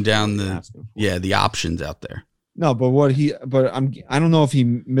narrowing down the options out there. No, but I don't know if he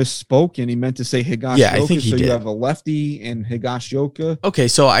misspoke and he meant to say Higashioka. Yeah, I think he did. You have a lefty and Higashioka. Okay,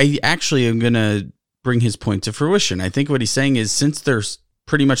 so I actually am gonna bring his point to fruition. I think what he's saying is since they're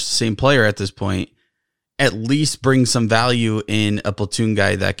pretty much the same player at this point, at least bring some value in a platoon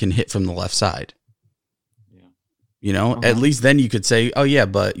guy that can hit from the left side. Yeah. At least then you could say, oh yeah,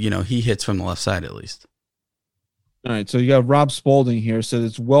 but he hits from the left side at least. All right. So you got Rob Spalding here. Said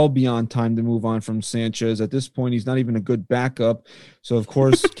it's well beyond time to move on from Sanchez. At this point, he's not even a good backup. So of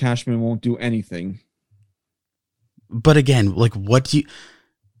course, Cashman won't do anything. But again, like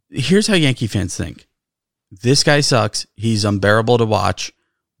here's how Yankee fans think. This guy sucks. He's unbearable to watch.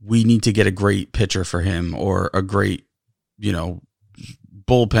 We need to get a great pitcher for him or a great,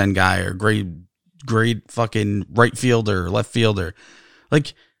 bullpen guy or great fucking right fielder, left fielder.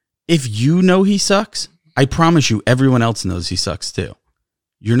 Like, if he sucks, I promise you everyone else knows he sucks too.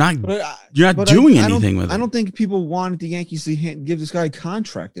 You're not doing anything with it. I don't think people wanted the Yankees to give this guy a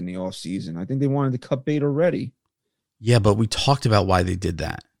contract in the offseason. I think they wanted to cut bait already. Yeah, but we talked about why they did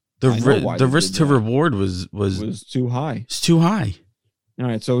that. The risk to reward was too high. It's too high. All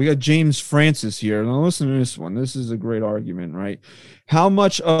right, so we got James Francis here. Now listen to this one. This is a great argument, right? How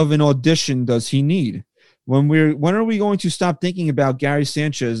much of an audition does he need? When are we going to stop thinking about Gary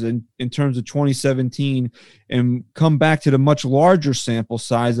Sanchez in terms of 2017 and come back to the much larger sample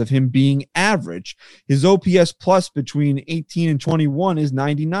size of him being average? His OPS plus between 18 and 21 is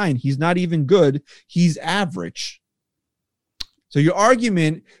 99. He's not even good. He's average. So your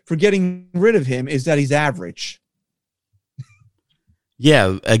argument for getting rid of him is that he's average.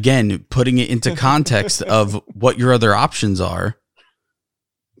 Yeah, again, putting it into context of what your other options are,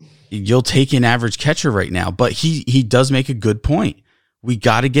 you'll take an average catcher right now. But he does make a good point. We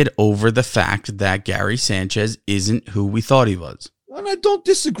got to get over the fact that Gary Sanchez isn't who we thought he was. And I don't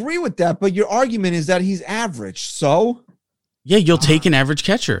disagree with that, but your argument is that he's average. So? Yeah, you'll take an average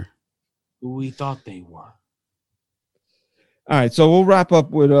catcher. Who we thought they were. All right, so we'll wrap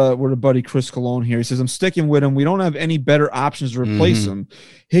up with a buddy Chris Colon here. He says, I'm sticking with him. We don't have any better options to replace him.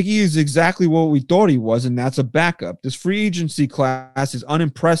 Higgy is exactly what we thought he was, and that's a backup. This free agency class is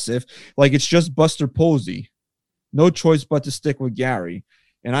unimpressive, like it's just Buster Posey. No choice but to stick with Gary.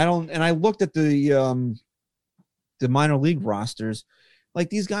 And I looked at the minor league rosters. Like,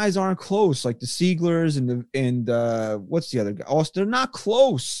 these guys aren't close. Like the Sieglers and what's the other guy? Oh, they're not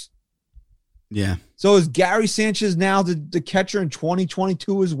close. Yeah. So is Gary Sanchez now the catcher in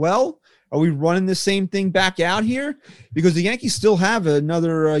 2022 as well? Are we running the same thing back out here? Because the Yankees still have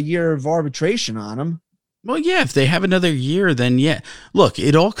another year of arbitration on them. Well, yeah, if they have another year, then yeah. Look,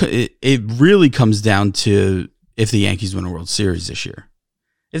 it really comes down to if the Yankees win a World Series this year.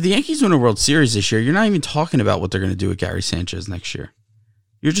 If the Yankees win a World Series this year, you're not even talking about what they're going to do with Gary Sanchez next year.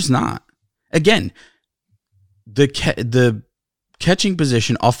 You're just not. Again, the catching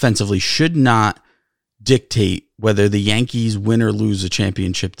position offensively should not dictate whether the Yankees win or lose a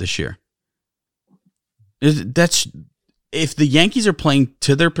championship this year. That's if the Yankees are playing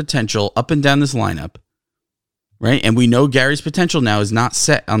to their potential up and down this lineup, right? And we know Gary's potential now is not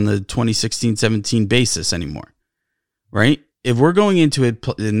set on the 2016-17 basis anymore, right? If we're going into it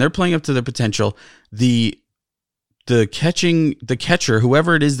and they're playing up to their potential, the catcher,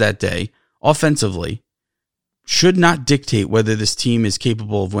 whoever it is that day, offensively, should not dictate whether this team is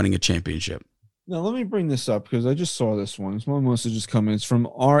capable of winning a championship. Now, let me bring this up because I just saw this one. This one must have just come in. It's from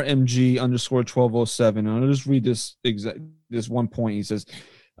RMG_1207. And I'll just read this one point. He says,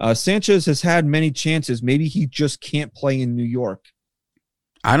 Sanchez has had many chances. Maybe he just can't play in New York.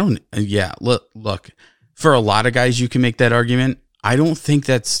 Look, for a lot of guys, you can make that argument. I don't think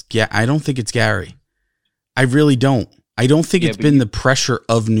it's Gary. I really don't. I don't think it's been the pressure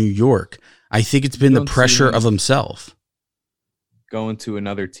of New York. I think it's been the pressure of himself. Going to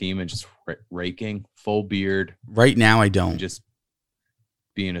another team and just raking, full beard. Right now, I don't. Just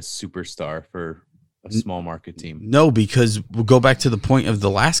being a superstar for a small market team. No, because we'll go back to the point of the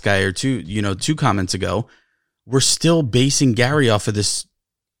last guy or two comments ago. We're still basing Gary off of this,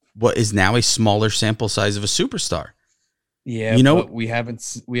 what is now a smaller sample size of a superstar. Yeah, but we haven't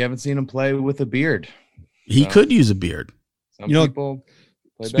seen him play with a beard. He could use a beard. Some people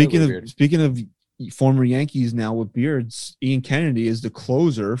play speaking of former Yankees now with beards, Ian Kennedy is the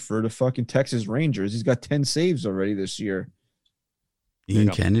closer for the fucking Texas Rangers. He's got 10 saves already this year. Ian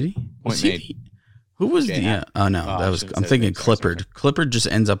Kennedy? Who was the? Oh no, I'm thinking Clippard. Clippard just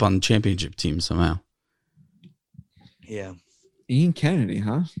ends up on the championship team somehow. Yeah, Ian Kennedy,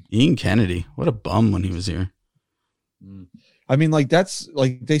 huh? Ian Kennedy, what a bum when he was here. I mean, like that's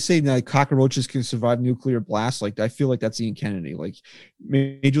like they say that cockroaches can survive nuclear blasts. Like I feel like that's Ian Kennedy. Like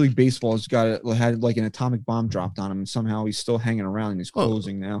Major League Baseball had like an atomic bomb dropped on him, and somehow he's still hanging around and he's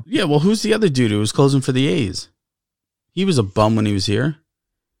closing now. Yeah, well, who's the other dude who was closing for the A's? He was a bum when he was here.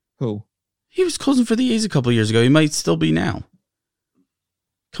 Who? He was closing for the A's a couple of years ago. He might still be now.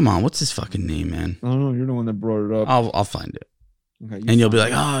 Come on, what's his fucking name, man? I don't know. You're the one that brought it up. I'll find it. Okay, and you'll be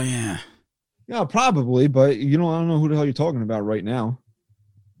like, oh yeah. Yeah, probably, but I don't know who the hell you're talking about right now.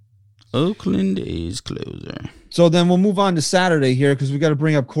 Oakland A's closer. So then we'll move on to Saturday here because we got to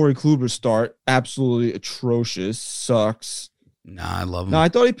bring up Corey Kluber's start. Absolutely atrocious. Sucks. Nah, I love him. No, I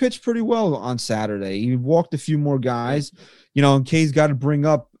thought he pitched pretty well on Saturday. He walked a few more guys. And Kay's got to bring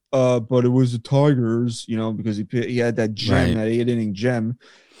up, but it was the Tigers, because he had that gem, that 8-inning gem.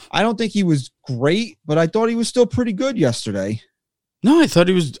 I don't think he was great, but I thought he was still pretty good yesterday. No, I thought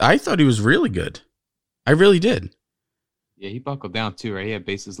he was really good. I really did. Yeah, he buckled down too, right? He had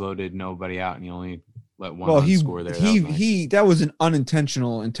bases loaded, nobody out, and he only let one score there. That was an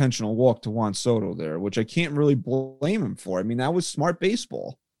intentional walk to Juan Soto there, which I can't really blame him for. I mean, that was smart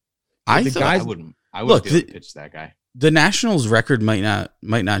baseball. I wouldn't pitch that guy. The Nationals record might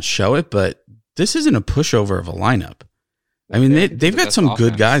not show it, but this isn't a pushover of a lineup. I mean, they've got some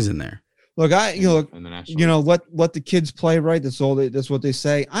good guys in there. Look, let the kids play, right? That's what they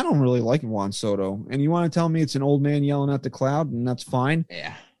say. I don't really like Juan Soto, and you want to tell me it's an old man yelling at the cloud, and that's fine.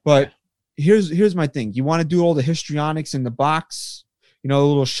 Yeah. But here's my thing. You want to do all the histrionics in the box, a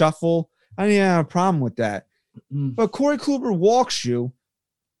little shuffle. I don't have a problem with that. But Corey Kluber walks you.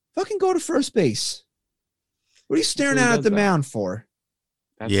 Fucking go to first base. What are you staring at the mound for?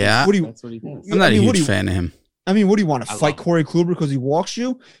 That's what he does. I'm not a huge fan of him. I mean, what do you want to fight Corey Kluber because he walks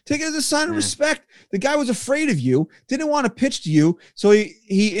you? Take it as a sign of respect. The guy was afraid of you, didn't want to pitch to you, so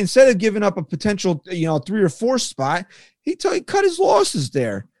he instead of giving up a potential 3 or 4 spot, he cut his losses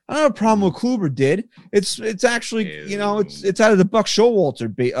there. I don't have a problem with Kluber did. It's actually it's out of the Buck Showalter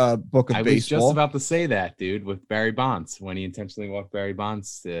book of baseball. I was just about to say that, dude, with Barry Bonds when he intentionally walked Barry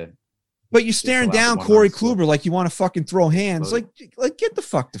Bonds to. But you're staring down Corey Kluber like you want to fucking throw hands. Like get the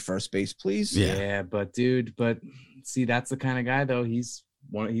fuck to first base, please. Yeah, but see, that's the kind of guy though. He's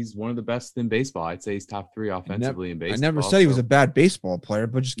one of the best in baseball. I'd say he's top 3 offensively in baseball. I never said he was a bad baseball player,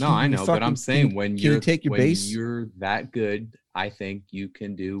 but just I know. But I'm saying when you're you're that good, I think you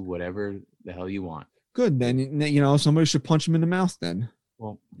can do whatever the hell you want. Good, then somebody should punch him in the mouth. Then.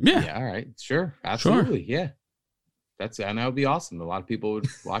 Well, yeah, all right, sure, absolutely, yeah. And that would be awesome. A lot of people would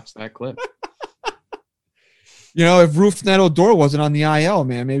watch that clip. If Rougned Odor wasn't on the IL,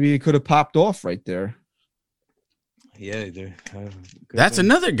 man, maybe he could have popped off right there. Yeah, that's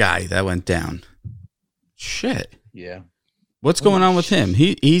another guy that went down. Shit. Yeah. What's going on with him?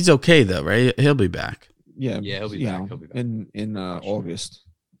 He's okay though, right? He'll be back. Yeah, he'll be back. He'll be back in August.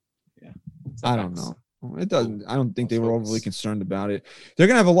 Yeah. I don't know. It doesn't. I don't think they were overly concerned about it. They're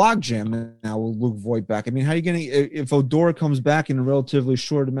gonna have a logjam now with Luke Voigt back. I mean, how are you gonna if Odor comes back in a relatively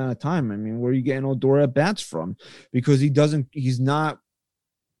short amount of time? I mean, where are you getting Odor at bats from? Because he doesn't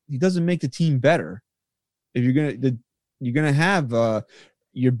make the team better. If you're gonna have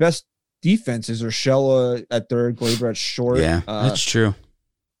your best defenses are Shella at third, Glaber at short. Yeah, that's true.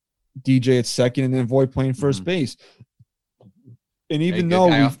 DJ at second, and then Voigt playing first base. And even though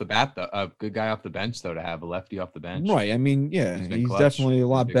a good guy off the bench though, to have a lefty off the bench, right? I mean, yeah, he's definitely a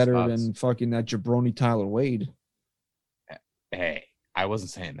lot better than fucking that jabroni Tyler Wade. Hey, I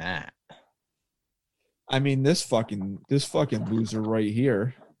wasn't saying that. I mean, this fucking loser right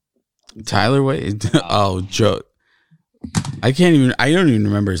here, Tyler Wade. Oh, Joe. I don't even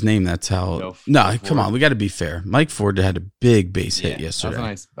remember his name. That's how. No, come on. We got to be fair. Mike Ford had a big base hit yesterday. That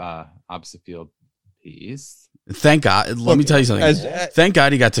was a nice opposite field piece. Thank God. Let me tell you something. Thank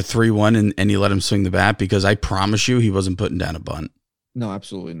God he got to 3-1 and he let him swing the bat, because I promise you he wasn't putting down a bunt. No,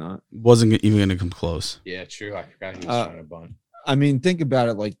 absolutely not. Wasn't even going to come close. Yeah, true. I forgot he was trying to bunt. I mean, think about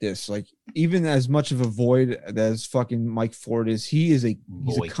it like this. Like, even as much of a void as fucking Mike Ford is, he's a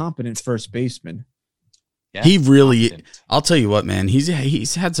competent first baseman. Yeah, he really competent. I'll tell you what, man.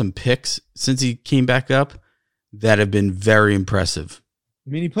 He's had some picks since he came back up that have been very impressive. I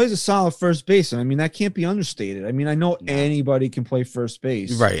mean, he plays a solid first base. I mean, that can't be understated. I mean, I know anybody can play first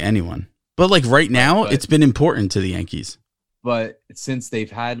base. Right, anyone. But like right now, it's been important to the Yankees. But since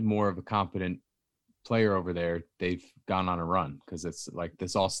they've had more of a competent player over there, they've gone on a run, because it's like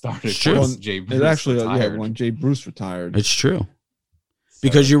this all started once Jay Bruce retired. When Jay Bruce retired. It's true.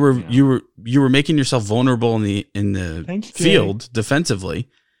 Because you were making yourself vulnerable in the field defensively,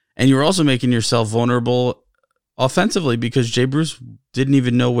 and you were also making yourself vulnerable offensively because Jay Bruce didn't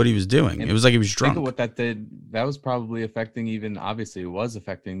even know what he was doing. It was like he was drunk. Think of what that did. That was probably affecting it was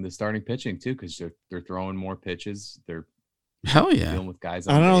affecting the starting pitching too, because they're throwing more pitches. They're dealing with guys.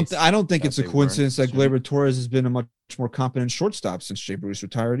 I don't think it's a coincidence that Gleyber Torres has been a much more competent shortstop since Jay Bruce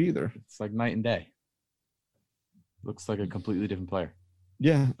retired either. It's like night and day. Looks like a completely different player.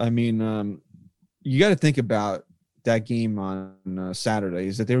 Yeah, I mean, you got to think about that game on Saturday,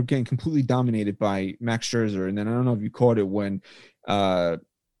 is that they were getting completely dominated by Max Scherzer. And then I don't know if you caught it when who's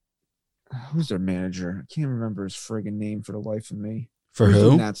their manager? I can't remember his friggin' name for the life of me.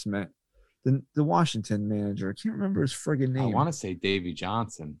 Who? That's meant the Washington manager. I can't remember his friggin' name. I want to say Davey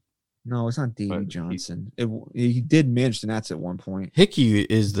Johnson. No, it's not Davey Johnson. He did manage the Nats at one point. Hickey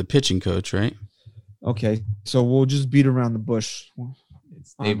is the pitching coach, right? Okay, so we'll just beat around the bush.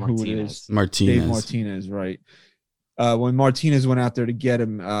 It's Dave Martinez. Who it is. Martinez. Dave Martinez, right. When Martinez went out there to get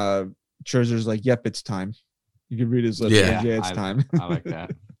him, Scherzer's like, yep, it's time. You can read his lips. Yeah, it's time. I like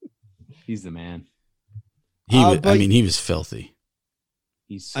that. He's the man. He was filthy.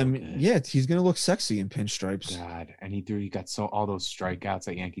 He's so good. Yeah, he's gonna look sexy in pinstripes. God, and he got all those strikeouts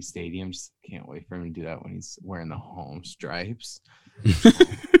at Yankee Stadium. Just can't wait for him to do that when he's wearing the home stripes.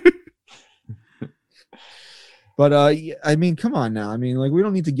 But I mean, come on now. I mean, like, we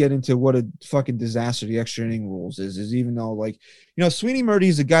don't need to get into what a fucking disaster the extra inning rules is even though, like, you know, Sweeney Murdy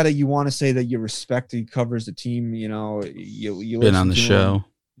is a guy that you want to say that you respect. He covers the team. You know, you been on the show.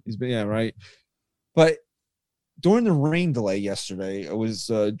 He's been, right. But during the rain delay yesterday, I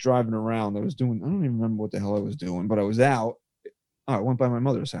was driving around. I don't even remember what the hell I was doing, but I was out. I went by my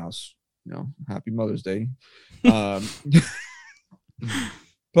mother's house. You know, happy Mother's Day. But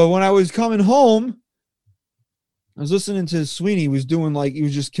when I was coming home, I was listening to Sweeney. He was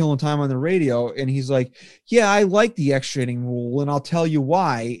just killing time on the radio, and he's like, yeah, I like the extra inning rule, and I'll tell you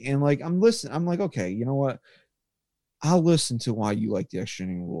why. And like, I'm listening. I'm like, okay, you know what? I'll listen to why you like the extra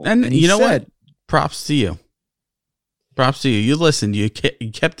inning rule. And you know what? Props to you. Props to you. You listened. You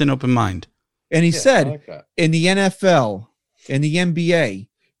kept an open mind. And he said, in the NFL and the NBA,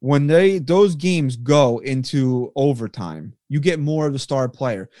 when those games go into overtime, you get more of the star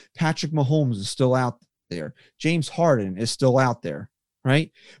player. Patrick Mahomes is still out there. James Harden is still out there,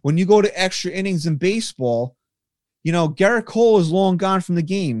 right? When you go to extra innings in baseball, you know, Garrett Cole is long gone from the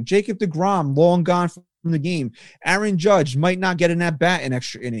game. Jacob deGrom, long gone from the game. Aaron Judge might not get an at-bat in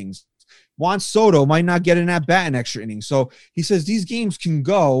extra innings. Juan Soto might not get an at-bat in extra innings. So he says these games can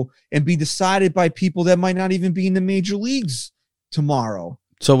go and be decided by people that might not even be in the major leagues tomorrow.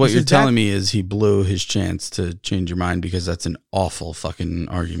 So what you're telling me is he blew his chance to change your mind, because that's an awful fucking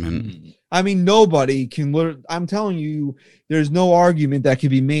argument. I mean, nobody can. I'm telling you, there's no argument that can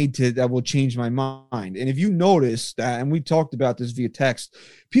be made that will change my mind. And if you notice that, and we talked about this via text,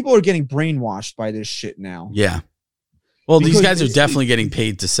 people are getting brainwashed by this shit now. Yeah. Well, these guys are definitely getting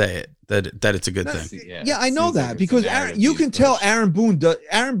paid to say it, that it's a good thing. Yeah, I know that, because you can tell Aaron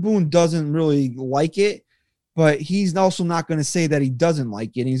Boone doesn't really like it. But he's also not going to say that he doesn't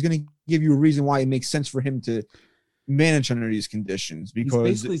like it. He's going to give you a reason why it makes sense for him to manage under these conditions. Because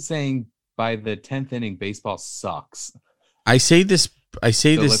he's basically saying by the 10th inning, baseball sucks. I say this.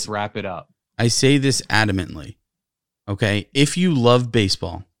 Let's wrap it up. I say this adamantly. Okay, if you love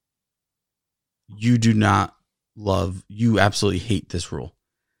baseball, you absolutely hate this rule.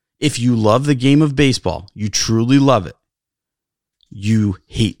 If you love the game of baseball, you truly love it, you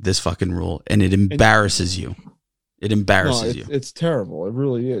hate this fucking rule, and it embarrasses you. It embarrasses you. It's terrible. It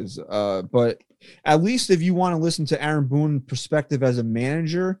really is. But at least if you want to listen to Aaron Boone's perspective as a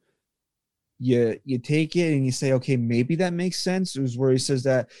manager, you take it and you say, okay, maybe that makes sense. It was where he says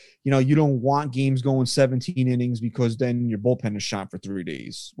that, you don't want games going 17 innings because then your bullpen is shot for 3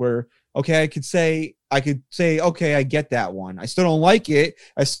 days. Where, okay, I could say, okay, I get that one. I still don't like it.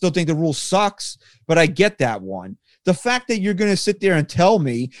 I still think the rule sucks, but I get that one. The fact that you're going to sit there and tell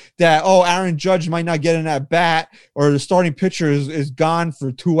me that, Aaron Judge might not get in that bat or the starting pitcher is gone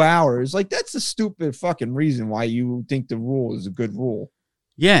for 2 hours, like that's a stupid fucking reason why you think the rule is a good rule.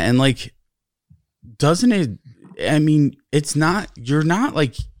 Yeah, and like, doesn't it? I mean, it's not. You're not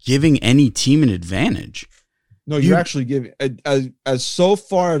like giving any team an advantage. No, you're actually giving as so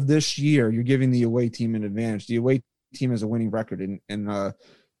far this year, you're giving the away team an advantage. The away team has a winning record in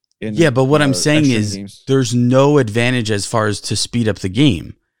but what I'm saying is games. There's no advantage as far as to speed up the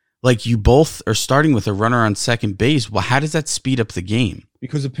game. Like you both are starting with a runner on second base. Well, how does that speed up the game?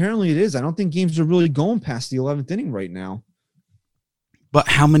 Because apparently it is. I don't think games are really going past the 11th inning right now. But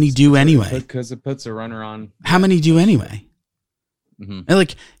how many do anyway? Because it puts a runner on. How many do anyway? Mm-hmm. And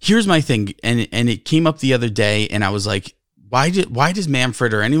like, here's my thing, and it came up the other day, and I was like, why does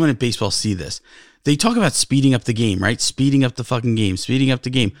Manfred or anyone at baseball see this? They talk about speeding up the game, right? Speeding up the fucking game, speeding up the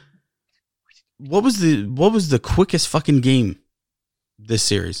game. What was the quickest fucking game this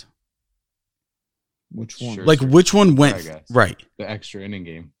series? Which one? Sure, like which one went right? The extra inning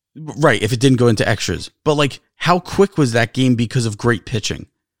game. Right, if it didn't go into extras. But like how quick was that game because of great pitching?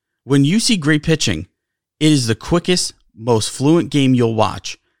 When you see great pitching, it is the quickest, most fluent game you'll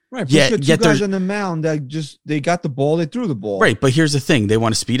watch. Right, but two guys on the mound that they got the ball, they threw the ball. Right, but here's the thing. They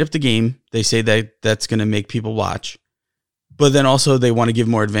want to speed up the game. They say that that's going to make people watch. But then also they want to give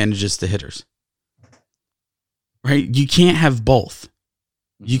more advantages to hitters. Right? You can't have both.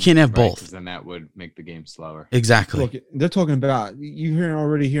 You can't have both. Because then that would make the game slower. Exactly. Look, they're talking about, you're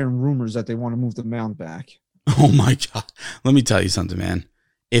already hearing rumors that they want to move the mound back. Oh my God. Let me tell you something, man.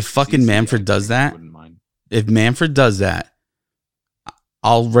 If fucking Manfred does that, if Manfred does that,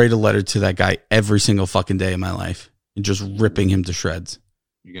 I'll write a letter to that guy every single fucking day of my life and just ripping him to shreds.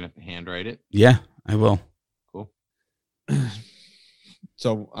 You're going to handwrite it? Yeah, I will. Cool.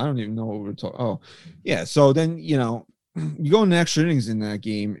 So I don't even know what we're talking. Oh, yeah. So then, you go into extra innings in that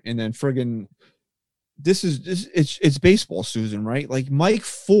game, and then friggin' it's baseball, Susan, right? Like Mike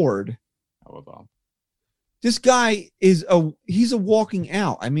Ford. This guy he's a walking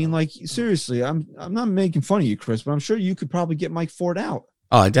out. I mean, like seriously, I'm not making fun of you, Chris, but I'm sure you could probably get Mike Ford out.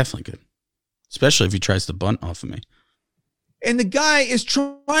 Oh, I definitely could. Especially if he tries to bunt off of me. And the guy is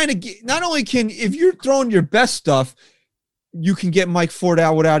trying to get, not only if you're throwing your best stuff, you can get Mike Ford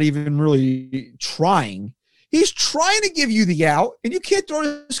out without even really trying. He's trying to give you the out, and you can't throw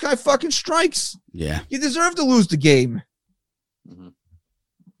this guy fucking strikes. Yeah. You deserve to lose the game. Mm-hmm.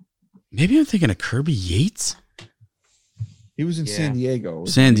 Maybe I'm thinking of Kirby Yates. He was in San Diego.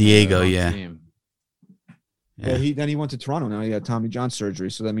 San Diego, yeah. Yeah. Then he went to Toronto. Now he had Tommy John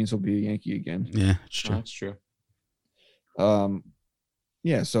surgery, so that means he'll be a Yankee again. Yeah, it's true. That's true.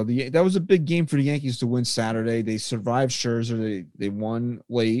 Yeah, so that was a big game for the Yankees to win Saturday. They survived Scherzer. They won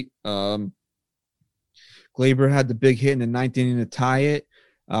late. Glaber had the big hit in the ninth inning to tie it,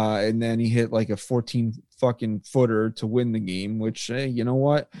 and then he hit like a 14 fucking footer to win the game. Which, hey, you know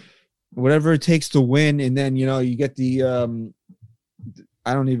what? Whatever it takes to win, and then you get the.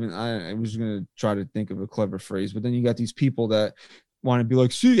 I was gonna try to think of a clever phrase, but then you got these people that want to be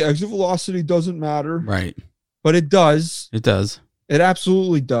like, "See, exit velocity doesn't matter," right? But it does. It does. It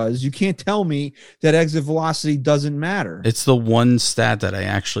absolutely does. You can't tell me that exit velocity doesn't matter. It's the one stat that I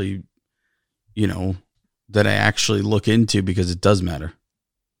actually, look into because it does matter.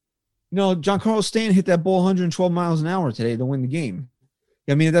 Giancarlo Stanton hit that ball 112 miles an hour today to win the game.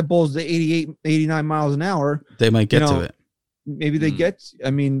 I mean, if that ball's the 88, 89 miles an hour, they might get to it. Maybe they get,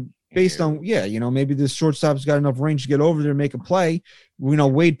 based on, maybe the shortstop's got enough range to get over there and make a play.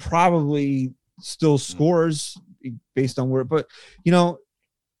 Wade probably still scores based on where, but I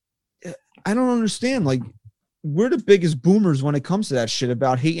don't understand. Like, we're the biggest boomers when it comes to that shit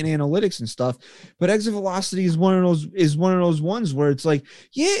about hating analytics and stuff, but exit velocity is one of those ones where it's like,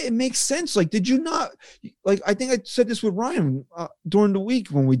 yeah, it makes sense. Like, did you not, like, I think I said this with Ryan during the week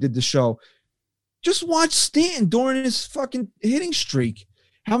when we did the show. Just watch Stanton during his fucking hitting streak.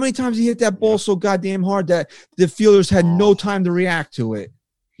 How many times he hit that ball so goddamn hard that the fielders had no time to react to it?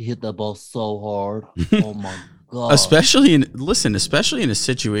 He hit that ball so hard. Oh my God. Especially in a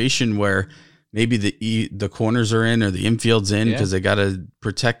situation where maybe the corners are in or the infield's in because they got to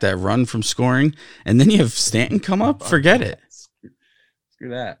protect that run from scoring. And then you have Stanton come up. Forget it. Screw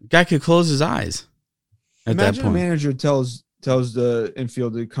that. Guy could close his eyes at that point. Imagine a manager tells tells the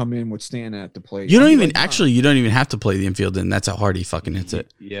infield to come in with Stanton at the plate. You don't I'd be even like, actually. You don't even have to play the infield in. That's how hard he fucking hits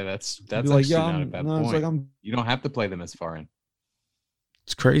it. Yeah, that's I'd be actually like, yeah, not a bad no, it's point. like You don't have to play them as far in.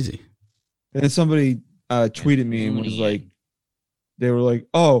 It's crazy. And then somebody tweeted me and was like, they were like,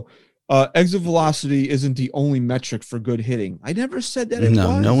 "Oh, exit velocity isn't the only metric for good hitting." I never said that.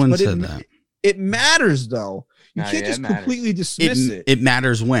 No one said that. It matters though. You Nah, can't yeah, just it matters. completely dismiss it. It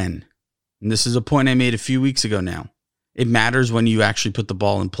matters when, and this is a point I made a few weeks ago. Now, it matters when you actually put the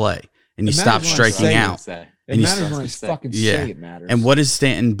ball in play and you It stop matters when I striking say out. It And you matters start when I to say- fucking Yeah. say it matters. And what has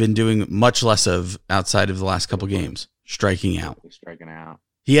Stanton been doing much less of outside of the last couple games? Striking out. Striking out.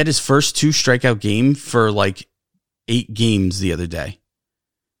 He had his first 2 strikeout game for like 8 games the other day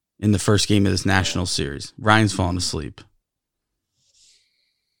in the first game of this national series. Ryan's falling asleep.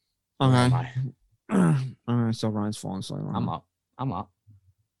 Okay. All right, so Ryan's falling asleep. I'm up. I'm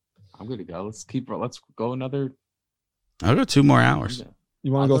good to go. Let's go another. I'll go 2 more hours.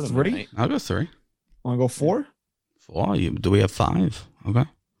 You want to go 3? midnight. I'll go 3. Want to go 4? 4? Do we have 5? Okay.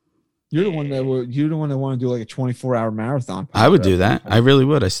 You're the one that want to do like a 24-hour marathon. I would do that. I really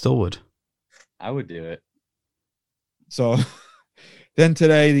would. I still would. I would do it. So then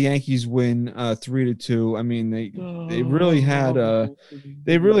today the Yankees win 3-2. I mean they really had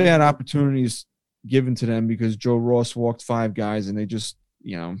opportunities given to them because Joe Ross walked 5 guys and they just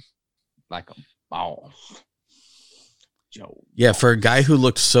Like a ball. Joe. Yeah, for a guy who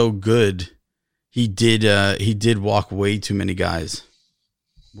looked so good, he did walk way too many guys.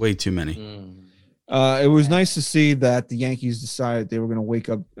 Way too many. It was nice to see that the Yankees decided they were going to wake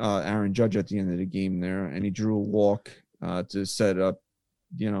up Aaron Judge at the end of the game there, and he drew a walk to set up,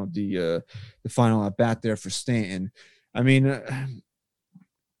 the final at bat there for Stanton. I mean,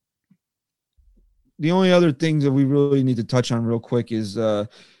 the only other thing that we really need to touch on real quick is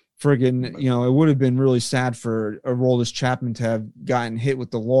friggin', it would have been really sad for Aroldis Chapman to have gotten hit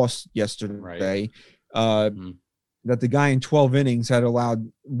with the loss yesterday. Right. That the guy in 12 innings had allowed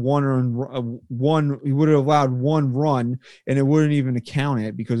he would have allowed 1 run and it wouldn't even account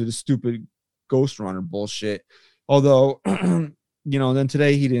it because of the stupid ghost runner bullshit. Although, then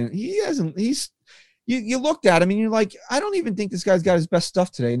today you looked at him and you're like, I don't even think this guy's got his best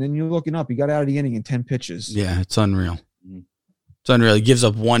stuff today. And then you're looking up, he got out of the inning in 10 pitches. Yeah, it's unreal. It's unreal. He gives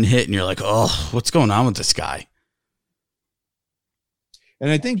up 1 hit and you're like, oh, what's going on with this guy? And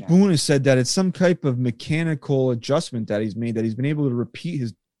I think Boone has said that it's some type of mechanical adjustment that he's made, that he's been able to repeat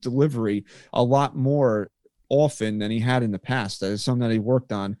his delivery a lot more often than he had in the past. That is something that he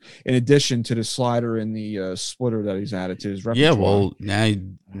worked on in addition to the slider and the splitter that he's added to his repertoire. Yeah, well, now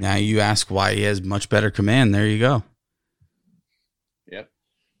you ask why he has much better command. There you go. Yep.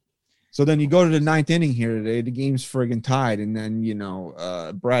 So then you go to the 9th inning here today. The game's friggin' tied. And then,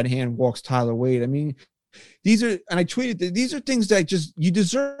 Brad Hand walks Tyler Wade. I mean, I tweeted that these are things that you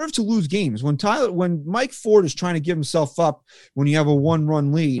deserve to lose games. When Mike Ford is trying to give himself up when you have a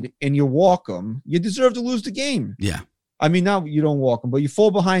 1-run lead and you walk him, you deserve to lose the game. Yeah. I mean, now you don't walk him, but you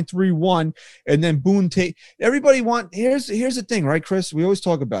fall behind 3-1 and then Boone here's the thing, right, Chris? We always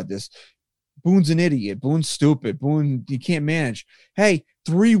talk about this. Boone's an idiot. Boone's stupid. Boone, you can't manage. Hey,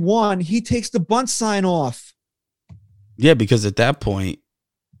 3-1, he takes the bunt sign off. Yeah, because at that point,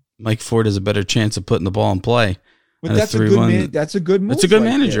 Mike Ford has a better chance of putting the ball in play. But that's a good move. It's a good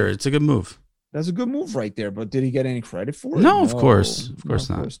manager. It's a good move. That's a good move right there. But did he get any credit for it? No, of course not. Of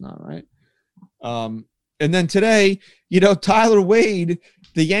course not, right? And then today, Tyler Wade,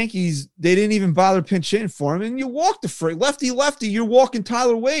 the Yankees, they didn't even bother pinch hitting for him. And you walk the lefty, you're walking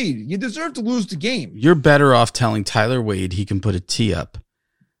Tyler Wade. You deserve to lose the game. You're better off telling Tyler Wade he can put a tee up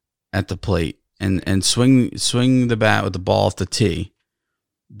at the plate and swing the bat with the ball off the tee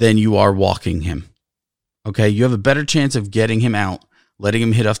than you are walking him. Okay, you have a better chance of getting him out, letting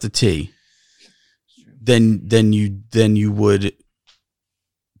him hit off the tee, than you would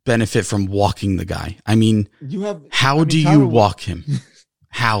benefit from walking the guy. I mean, how do you walk him?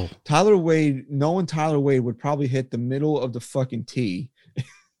 How? Knowing Tyler Wade would probably hit the middle of the fucking tee,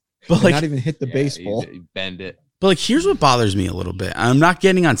 but not even hit the baseball. You bend it. But here's what bothers me a little bit. I'm not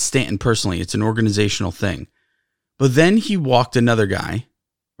getting on Stanton personally. It's an organizational thing. But then he walked another guy,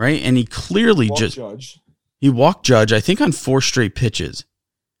 right? And he clearly he walked Judge, I think, on 4 straight pitches.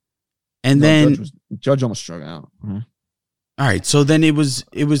 And Judge almost struck out. Mm-hmm. All right, so then it was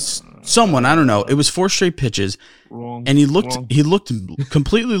someone, I don't know. It was 4 straight pitches, and he looked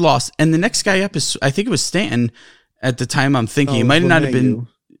completely lost. And the next guy up is, I think it was Stanton. At the time, I'm thinking it might not have been.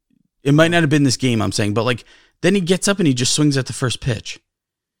 It might not have been this game. I'm saying, but then he gets up and he just swings at the first pitch.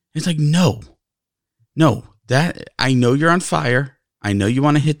 It's like no. That I know you're on fire. I know you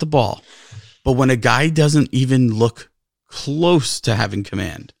want to hit the ball, but when a guy doesn't even look close to having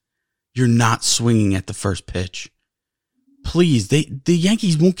command, you're not swinging at the first pitch. Please, the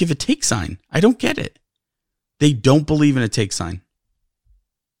Yankees won't give a take sign. I don't get it. They don't believe in a take sign.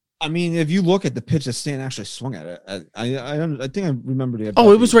 I mean, if you look at the pitch that Stan actually swung at it, I think I remember the.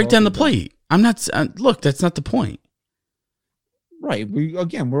 Oh, it was right down the plate. I'm not. Look, that's not the point. Right.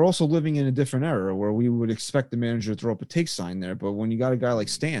 We're also living in a different era where we would expect the manager to throw up a take sign there. But when you got a guy like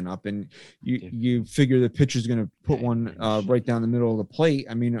Stan up and you figure the pitcher's going to put one right down the middle of the plate.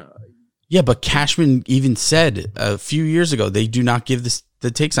 I mean, yeah, but Cashman even said a few years ago they do not give the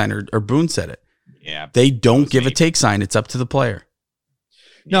take sign, or Boone said it. Yeah, they don't give a take sign. It's up to the player.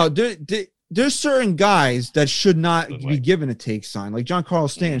 No, there's certain guys that should not be given a take sign. Like Giancarlo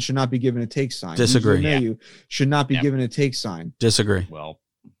Stanton should not be given a take sign. Disagree. Should not be given a take sign. Disagree. Well,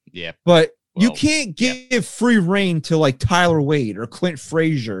 yeah. But you can't give free reign to like Tyler Wade or Clint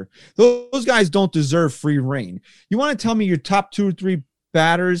Frazier. Those guys don't deserve free reign. You want to tell me your top 2 or 3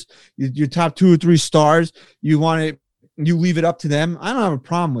 batters, your top 2 or 3 stars, you leave it up to them? I don't have a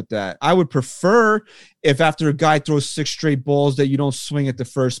problem with that. I would prefer if after a guy throws 6 straight balls that you don't swing at the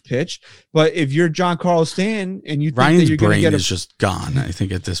first pitch. But if you're Giancarlo Stanton and you think Ryan's that you're going to get is just gone, I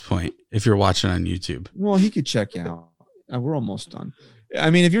think, at this point, if you're watching on YouTube. Well, he could check out. We're almost done. I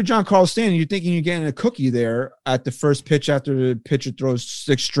mean, if you're Giancarlo Stanton, you're thinking you're getting a cookie there at the first pitch after the pitcher throws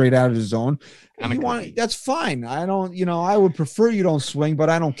 6 straight out of the zone. That's fine. I would prefer you don't swing, but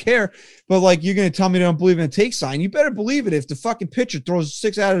I don't care. But like, you're going to tell me they don't believe in a take sign. You better believe it. If the fucking pitcher throws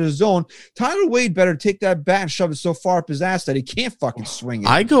 6 out of the zone, Tyler Wade better take that bat and shove it so far up his ass that he can't fucking swing it.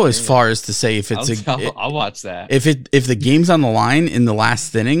 I go as far as to say I'll watch that. If the game's on the line in the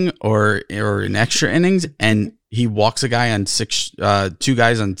last inning or in extra innings and he walks a guy on 2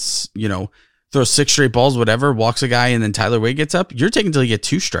 guys on, throws 6 straight balls, whatever, walks a guy, and then Tyler Wade gets up, you're taking till you get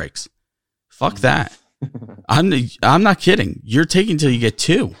 2 strikes. Fuck that. I'm not kidding. You're taking till you get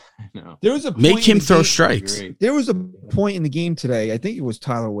 2. No. There was a make him throw strikes. There was a point in the game today. I think it was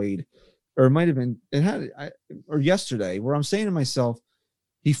Tyler Wade, or it might have been or yesterday, where I'm saying to myself,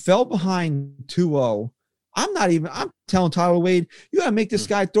 he fell behind 2-0. I'm telling Tyler Wade, you got to make this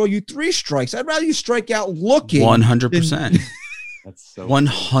guy throw you 3 strikes. I'd rather you strike out looking. 100%. That's so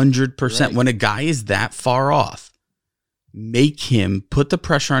 100%. Right. When a guy is that far off, make him, put the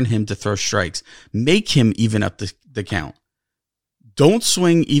pressure on him to throw strikes. Make him even up the count. Don't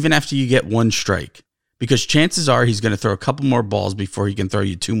swing even after you get 1 strike, because chances are he's going to throw a couple more balls before he can throw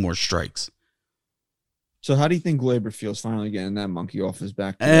you 2 more strikes. So how do you think Gleyber feels finally getting that monkey off his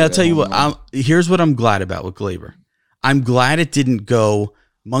back? I'll tell you what, here's what I'm glad about with Gleyber. I'm glad it didn't go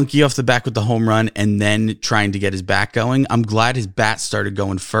monkey off the back with the home run and then trying to get his bat going. I'm glad his bat started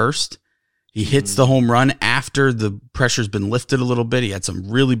going first. He hits the home run after the pressure's been lifted a little bit. He had some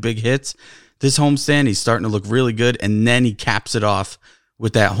really big hits. This homestand, he's starting to look really good, and then he caps it off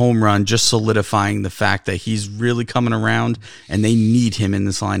with that home run, just solidifying the fact that he's really coming around, and they need him in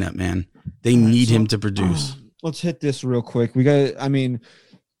this lineup, man. They need him to produce. Let's hit this real quick. Like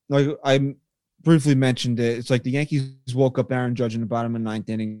I briefly mentioned it. It's like the Yankees woke up Aaron Judge in the bottom of the 9th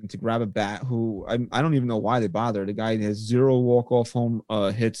inning to grab a bat who I don't even know why they bothered. The guy has 0 walk-off home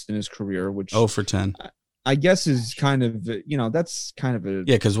hits in his career, which 0 for 10. I guess is kind of, that's kind of a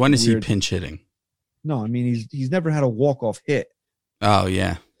because when is he pinch hitting? No, I mean he's never had a walk-off hit. Oh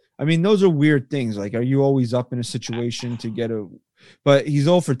yeah. I mean, those are weird things. Like, are you always up in a situation to get but he's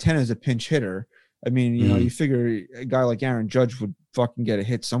 0 for 10 as a pinch hitter. I mean, you figure a guy like Aaron Judge would fucking get a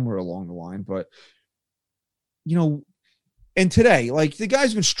hit somewhere along the line. But, and today, like, the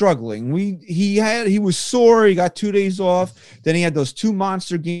guy's been struggling. He was sore. He got 2 days off. Then he had those 2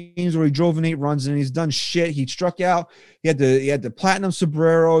 monster games where he drove in 8 runs, and he's done shit. He struck out. He had the platinum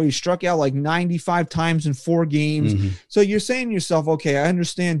sombrero. He struck out like 95 times in 4 games. Mm-hmm. So you're saying to yourself, okay, I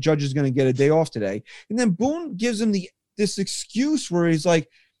understand Judge is going to get a day off today. And then Boone gives him this excuse where he's like,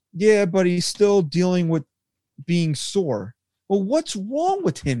 yeah, but he's still dealing with being sore. Well, what's wrong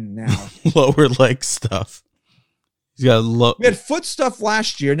with him now? Lower leg stuff. He's got we had foot stuff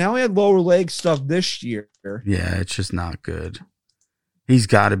last year. Now we had lower leg stuff this year. Yeah, it's just not good. There's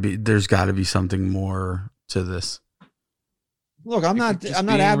got to be something more to this. Look, I'm not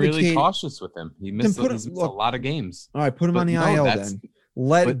advocating. Really cautious with him. He missed a lot of games. All right, put him on the IL then.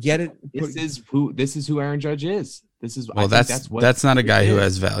 This is who Aaron Judge is. That's not a guy who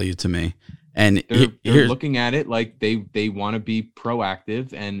has value to me. And they're looking at it like they want to be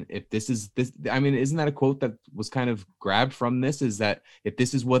proactive. And if this is this, I mean, isn't that a quote that was kind of grabbed from this? Is that if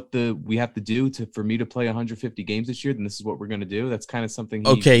this is what we have to do for me to play 150 games this year, then this is what we're going to do. That's kind of something.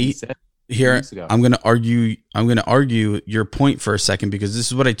 He said here, I'm going to argue your point for a second, because this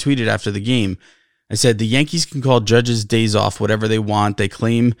is what I tweeted after the game. I said the Yankees can call Judge's days off whatever they want. They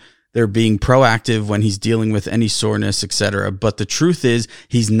claim they're being proactive when he's dealing with any soreness, etc. But the truth is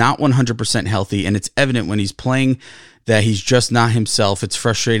he's not 100% healthy, and it's evident when he's playing that he's just not himself. It's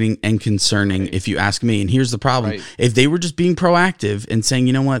frustrating and concerning, if you ask me. And here's the problem. Right. If they were just being proactive and saying,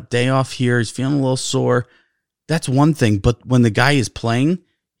 you know what, day off here, he's feeling a little sore, that's one thing. But when the guy is playing,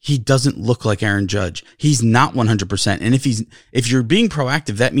 he doesn't look like Aaron Judge. He's not 100%. And if you're being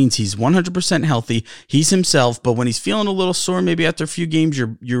proactive, that means he's 100% healthy. He's himself. But when he's feeling a little sore, maybe after a few games,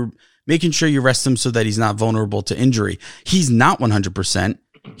 you're making sure you rest him so that he's not vulnerable to injury. He's not 100%.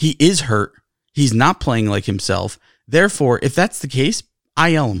 He is hurt. He's not playing like himself. Therefore, if that's the case,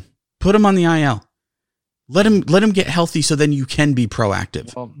 IL him. Put him on the IL. Let him get healthy so then you can be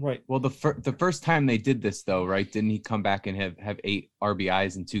proactive. Well, right. Well, the first time they did this, though, right? Didn't he come back and have 8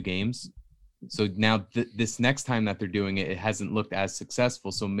 RBIs in 2 games? So now this next time that they're doing it, it hasn't looked as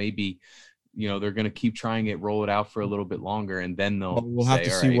successful. So maybe, they're going to keep trying it, roll it out for a little bit longer, and then we'll have to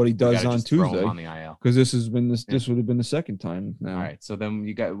see what he does on Tuesday. On the IL. Because this would have been the second time now. All right. So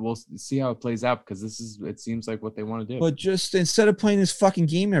then we'll see how it plays out, because it seems like what they want to do. But just instead of playing this fucking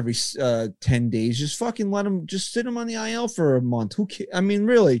game every 10 days, just fucking just sit him on the IL for a month. Who cares? I mean,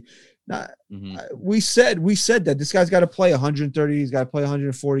 really. We said that this guy's got to play 130. He's got to play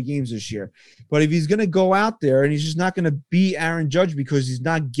 140 games this year. But if he's going to go out there and he's just not going to be Aaron Judge because he's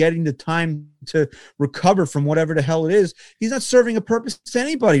not getting the time to recover from whatever the hell it is, he's not serving a purpose to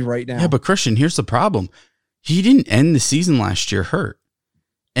anybody right now. Yeah, but Christian, here's the problem. He didn't end the season last year hurt.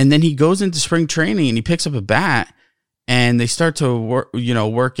 And then he goes into spring training and he picks up a bat and they start to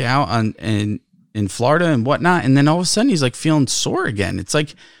work out in Florida and whatnot. And then all of a sudden he's like feeling sore again. It's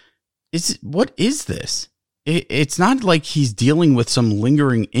like, what is this? It's not like he's dealing with some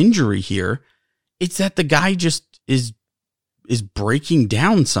lingering injury here. It's that the guy just is breaking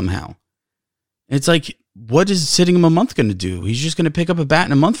down somehow. It's like, what is sitting him a month going to do? He's just going to pick up a bat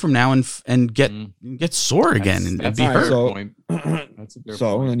in a month from now and get sore again and be hurt. That's a fair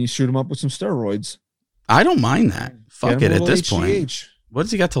so point. then you shoot him up with some steroids. I don't mind that. Fuck it at this HGH. point. What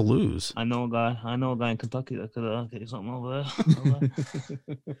has he got to lose? I know a guy in Kentucky that could get something over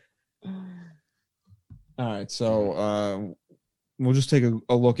there. All right, so we'll just take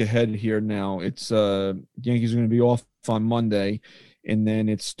a look ahead here now. It's Yankees are going to be off on Monday, and then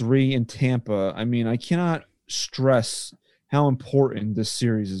it's 3 in Tampa. I mean, I cannot stress how important this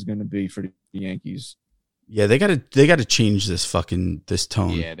series is going to be for the Yankees. Yeah, they gotta change this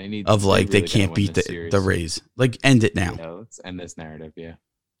tone. Yeah, they need of like really they can't beat the Rays. Like, end it now. Let's end this narrative. Yeah,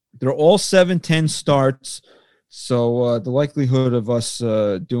 they're all 7-10 starts. So the likelihood of us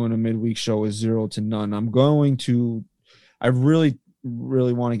doing a midweek show is 0 to none. I really,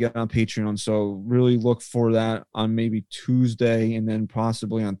 really want to get on Patreon. So really look for that on maybe Tuesday and then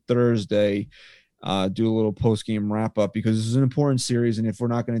possibly on Thursday. Do a little post-game wrap-up because this is an important series. And if we're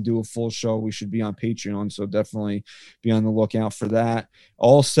not going to do a full show, we should be on Patreon. So definitely be on the lookout for that.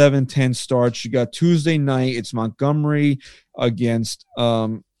 All 7-10 starts. You got Tuesday night. It's Montgomery against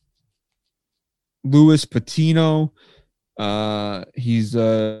Luis Patino. He's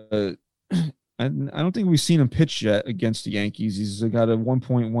I don't think we've seen him pitch yet against the Yankees. He's got a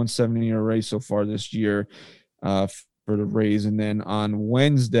 1.17 ERA so far this year for the Rays. And then on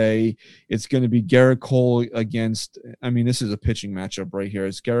Wednesday, it's going to be Garrett Cole against, this is a pitching matchup right here.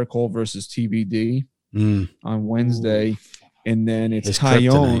 It's Garrett Cole versus TBD on Wednesday. And then it's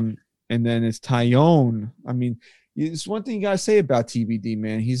Tyone. And then it's Tyone. It's one thing you gotta say about TBD,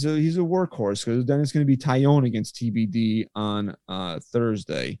 man. He's a workhorse, because then it's gonna be Tyone against TBD on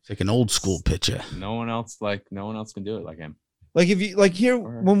Thursday. It's like an old school pitcher. No one else can do it like him. Like if you like here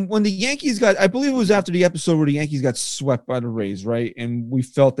when the Yankees got, I believe it was after the episode where the Yankees got swept by the Rays, right? And we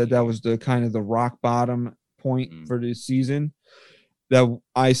felt that was the kind of the rock bottom point for this season. That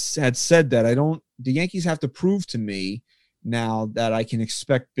I had said that the Yankees have to prove to me now that I can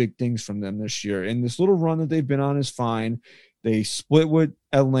expect big things from them this year. And this little run that they've been on is fine. They split with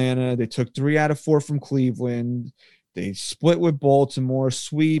Atlanta. They took 3 out of 4 from Cleveland. They split with Baltimore,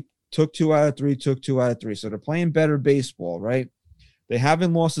 sweep, took 2 out of 3, took 2 out of 3. So they're playing better baseball, right? They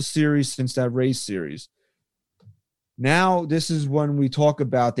haven't lost a series since that Rays series. Now, this is when we talk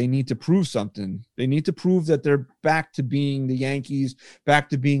about they need to prove something. They need to prove that they're back to being the Yankees, back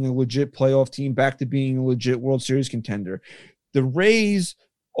to being a legit playoff team, back to being a legit World Series contender. The Rays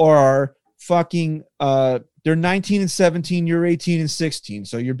are fucking they're 19-17, you're 18-16.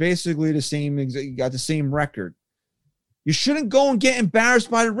 So you're basically the same, you got the same record. You shouldn't go and get embarrassed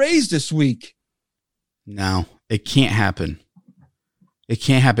by the Rays this week. No, it can't happen. It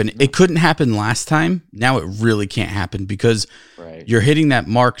can't happen. It couldn't happen last time. Now it really can't happen because you're hitting that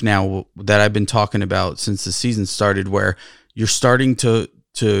mark now that I've been talking about since the season started, where you're starting to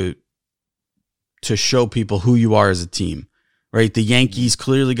show people who you are as a team, right? The Yankees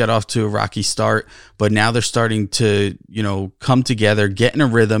clearly got off to a rocky start, but now they're starting to, come together, get in a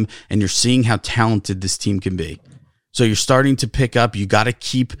rhythm, and you're seeing how talented this team can be. So you're starting to pick up. You got to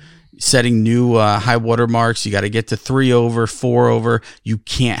keep setting new high water marks. You got to get to 3 over, 4 over. You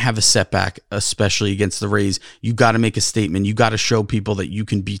can't have a setback, especially against the Rays. You got to make a statement. You got to show people that you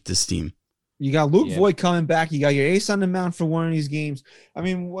can beat this team. You got Luke Voit coming back. You got your ace on the mound for one of these games. I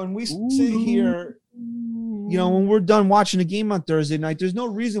mean, when we sit here, when we're done watching the game on Thursday night, there's no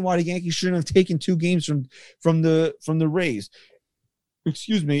reason why the Yankees shouldn't have taken 2 games from the Rays.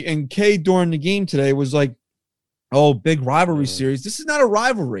 Excuse me. And Kay during the game today was like, "Oh, big rivalry series." This is not a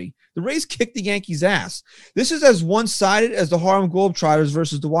rivalry. The Rays kicked the Yankees' ass. This is as one-sided as the Harlem Globetrotters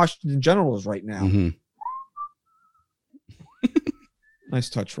versus the Washington Generals right now. Mm-hmm. Nice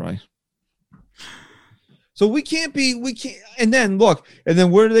touch, Rye. So we can't. And then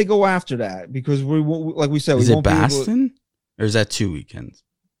where do they go after that? Because like we said, is we it won't Boston or is that 2 weekends?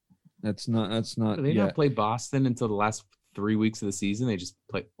 That's not. They don't play Boston until the last 3 weeks of the season. They just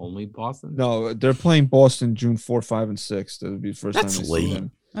play only Boston. No, they're playing Boston June 4, 5, and 6. That would be the first time. That's late.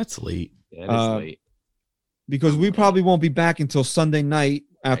 That's late. Yeah, it is late. Because we probably won't be back until Sunday night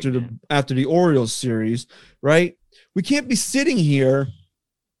after the Orioles series, right? We can't be sitting here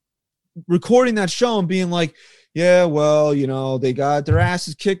recording that show and being like, yeah, well, they got their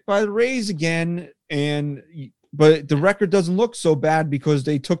asses kicked by the Rays again, but the record doesn't look so bad because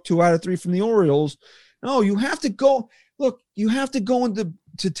they took 2 out of 3 from the Orioles. No, you have to go. Look, you have to go into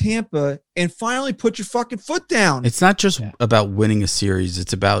Tampa and finally put your fucking foot down. It's not just about winning a series.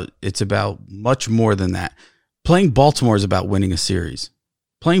 It's about much more than that. Playing Baltimore is about winning a series.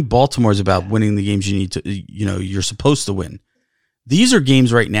 Playing Baltimore is about winning the games you need to, you're supposed to win. These are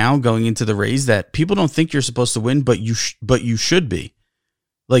games right now going into the Rays that people don't think you're supposed to win, but you should be.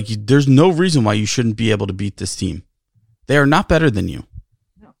 Like, there's no reason why you shouldn't be able to beat this team. They are not better than you.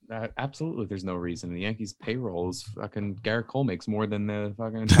 Absolutely, there's no reason. The Yankees' payroll is fucking Garrett Cole makes more than the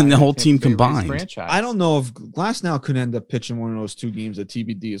fucking the whole team combined. Franchise. I don't know if Glasnow could end up pitching one of those 2 games that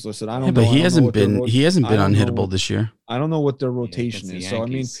TBD is listed. I don't know. But he hasn't been unhittable this year. I don't know what their rotation is. So I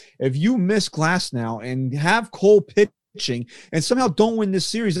mean, if you miss Glasnow and have Cole pitching and somehow don't win this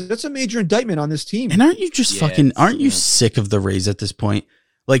series, that's a major indictment on this team. And aren't you just aren't you sick of the Rays at this point?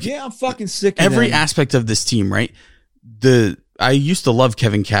 Like, yeah, I'm fucking sick of every aspect of this team, right? I used to love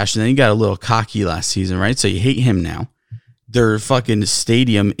Kevin Cash, and then he got a little cocky last season, right? So you hate him now. Their fucking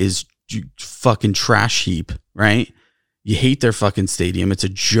stadium is fucking trash heap, right? You hate their fucking stadium. It's a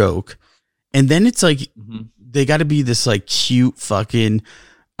joke. And then it's like, they got to be this like cute fucking,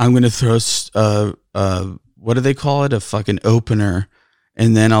 I'm going to throw, what do they call it? A fucking opener.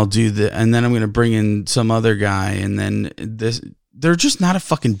 And then I'll do and then I'm going to bring in some other guy. And then they're just not a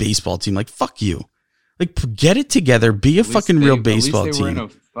fucking baseball team. Like, fuck you. Like, get it together. Be a fucking real baseball team. They were in a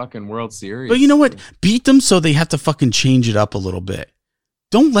fucking World Series. But you know what? Beat them so they have to fucking change it up a little bit.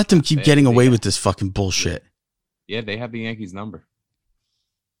 Don't let them keep getting away with this fucking bullshit. Yeah, they have the Yankees number.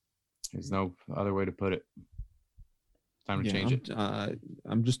 There's no other way to put it. Time to change it.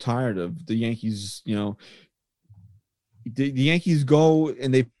 I'm just tired of the Yankees. The Yankees go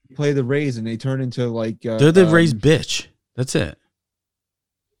and they play the Rays and they turn into like they're the Rays bitch. That's it.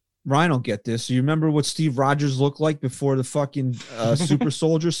 Ryan will get this. So you remember what Steve Rogers looked like before the fucking super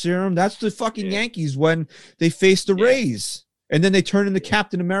soldier serum? That's the fucking Yankees when they face the Rays. And then they turn into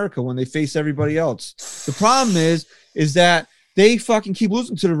Captain America when they face everybody else. The problem is that they fucking keep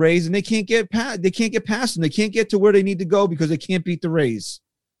losing to the Rays and they can't get past them. They can't get to where they need to go because they can't beat the Rays.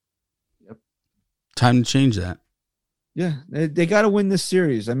 Yep. Time to change that. Yeah, they got to win this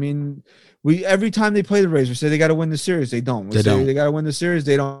series. I mean, every time they play the Rays, we say they got to win the series. They don't. We say they got to win the series.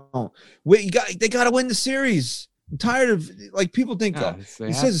 They don't. They got to win the series. I'm tired of like people think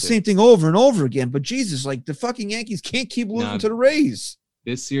he says the same thing over and over again. But Jesus, like the fucking Yankees can't keep losing to the Rays.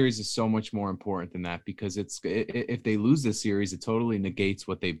 This series is so much more important than that because if they lose this series, it totally negates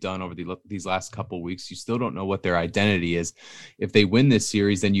what they've done over these last couple of weeks. You still don't know what their identity is. If they win this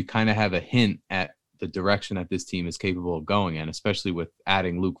series, then you kind of have a hint at the direction that this team is capable of going in, especially with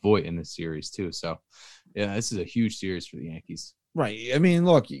adding Luke Voit in this series too. So, yeah, this is a huge series for the Yankees. Right. I mean,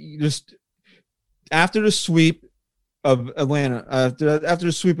 look, just after the sweep of Atlanta, after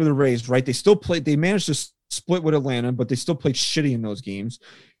the sweep of the Rays, right? They managed to split with Atlanta, but they still played shitty in those games.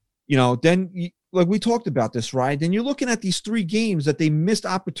 Then like we talked about this, right? Then you're looking at these 3 games that they missed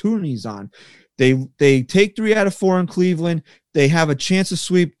opportunities on. They take 3 out of 4 in Cleveland. They have a chance to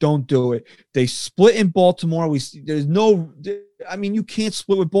sweep. Don't do it. They split in Baltimore. You can't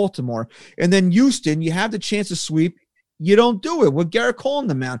split with Baltimore. And then Houston, you have the chance to sweep. You don't do it with Garrett Cole on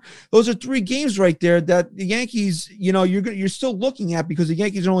the mound. Those are 3 games right there that the Yankees, you're still looking at, because the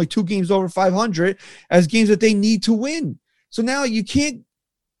Yankees are only 2 games over 500 as games that they need to win. So now you can't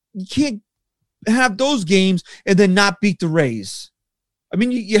have those games and then not beat the Rays. I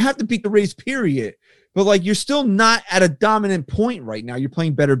mean, you have to beat the Rays, period. But, like, you're still not at a dominant point right now. You're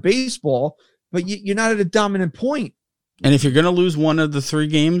playing better baseball, but you're not at a dominant point. And if you're going to lose one of the 3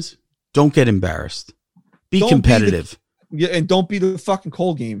 games, don't get embarrassed. Be competitive. And don't be the fucking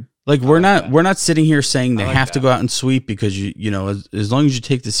Cole game. Like, we're not sitting here saying they have to go out and sweep, because as long as you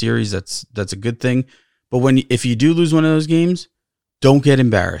take the series, that's a good thing. But if you do lose one of those games, don't get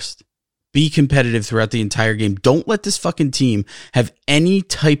embarrassed. Be competitive throughout the entire game. Don't let this fucking team have any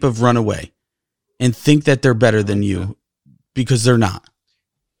type of runaway and think that they're better than you, because they're not.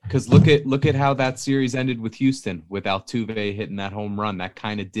 Because look at how that series ended with Houston, with Altuve hitting that home run. That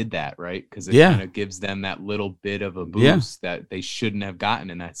kind of did that, right? Because it kind of gives them that little bit of a boost that they shouldn't have gotten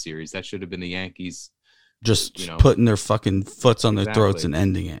in that series. That should have been the Yankees just putting their fucking foots on their throats and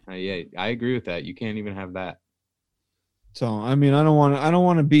ending it. Yeah, I agree with that. You can't even have that. So, I mean, I don't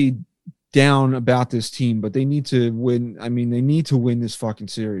want to be down about this team, but they need to win. I mean, they need to win this fucking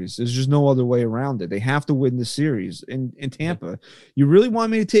series. There's just no other way around it. They have to win this series in Tampa. You really want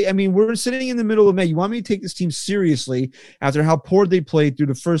me to take, I mean, we're sitting in the middle of May. You want me to take this team seriously after how poor they played through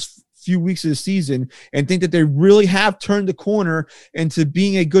the first few weeks of the season and think that they really have turned the corner into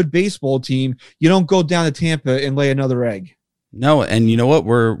being a good baseball team? You don't go down to Tampa and lay another egg. No, and you know what?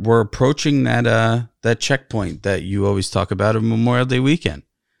 We're approaching that checkpoint that you always talk about of Memorial Day weekend,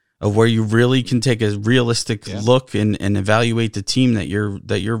 of where you really can take a realistic look and evaluate the team that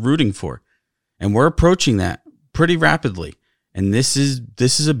you're rooting for. And we're approaching that pretty rapidly. And this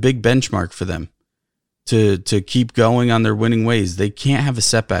is a big benchmark for them to keep going on their winning ways. They can't have a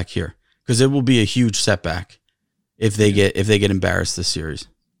setback here, because it will be a huge setback if they get embarrassed this series.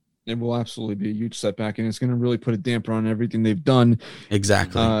 It will absolutely be a huge setback, and it's going to really put a damper on everything they've done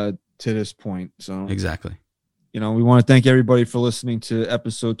exactly to this point. So exactly. We want to thank everybody for listening to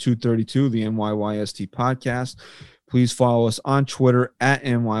episode 232 of the NYYST podcast. Please follow us on Twitter at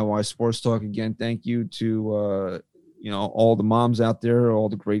NYY Sports Talk. Again, thank you to all the moms out there, all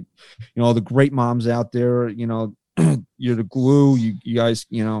the great moms out there. You're the glue. You guys,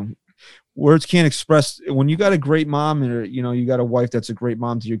 words can't express when you got a great mom, or you got a wife that's a great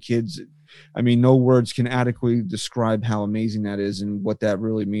mom to your kids. I mean, no words can adequately describe how amazing that is and what that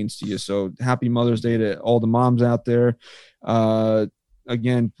really means to you. So happy Mother's Day to all the moms out there.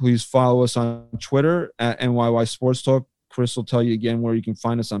 Again, please follow us on Twitter at NYY Sports Talk. Chris will tell you again where you can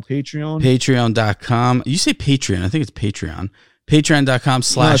find us on Patreon. Patreon.com. You say Patreon. I think it's Patreon. Patreon.com/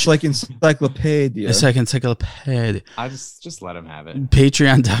 No, it's like encyclopedia. It's like encyclopedia. I just let him have it.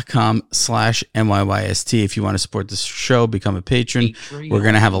 Patreon.com/NYYST. If you want to support this show, become a patron. We're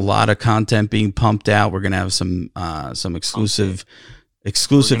going to have a lot of content being pumped out. We're going to have some exclusive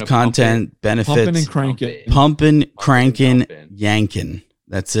content, benefits. Pumping and cranking. Pumping, cranking, yanking.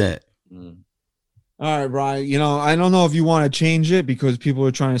 That's it. All right, Rye. I don't know if you want to change it because people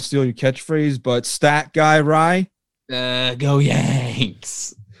are trying to steal your catchphrase, but stat guy, Rye. Go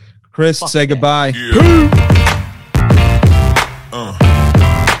Yanks. Chris, say goodbye. Yeah.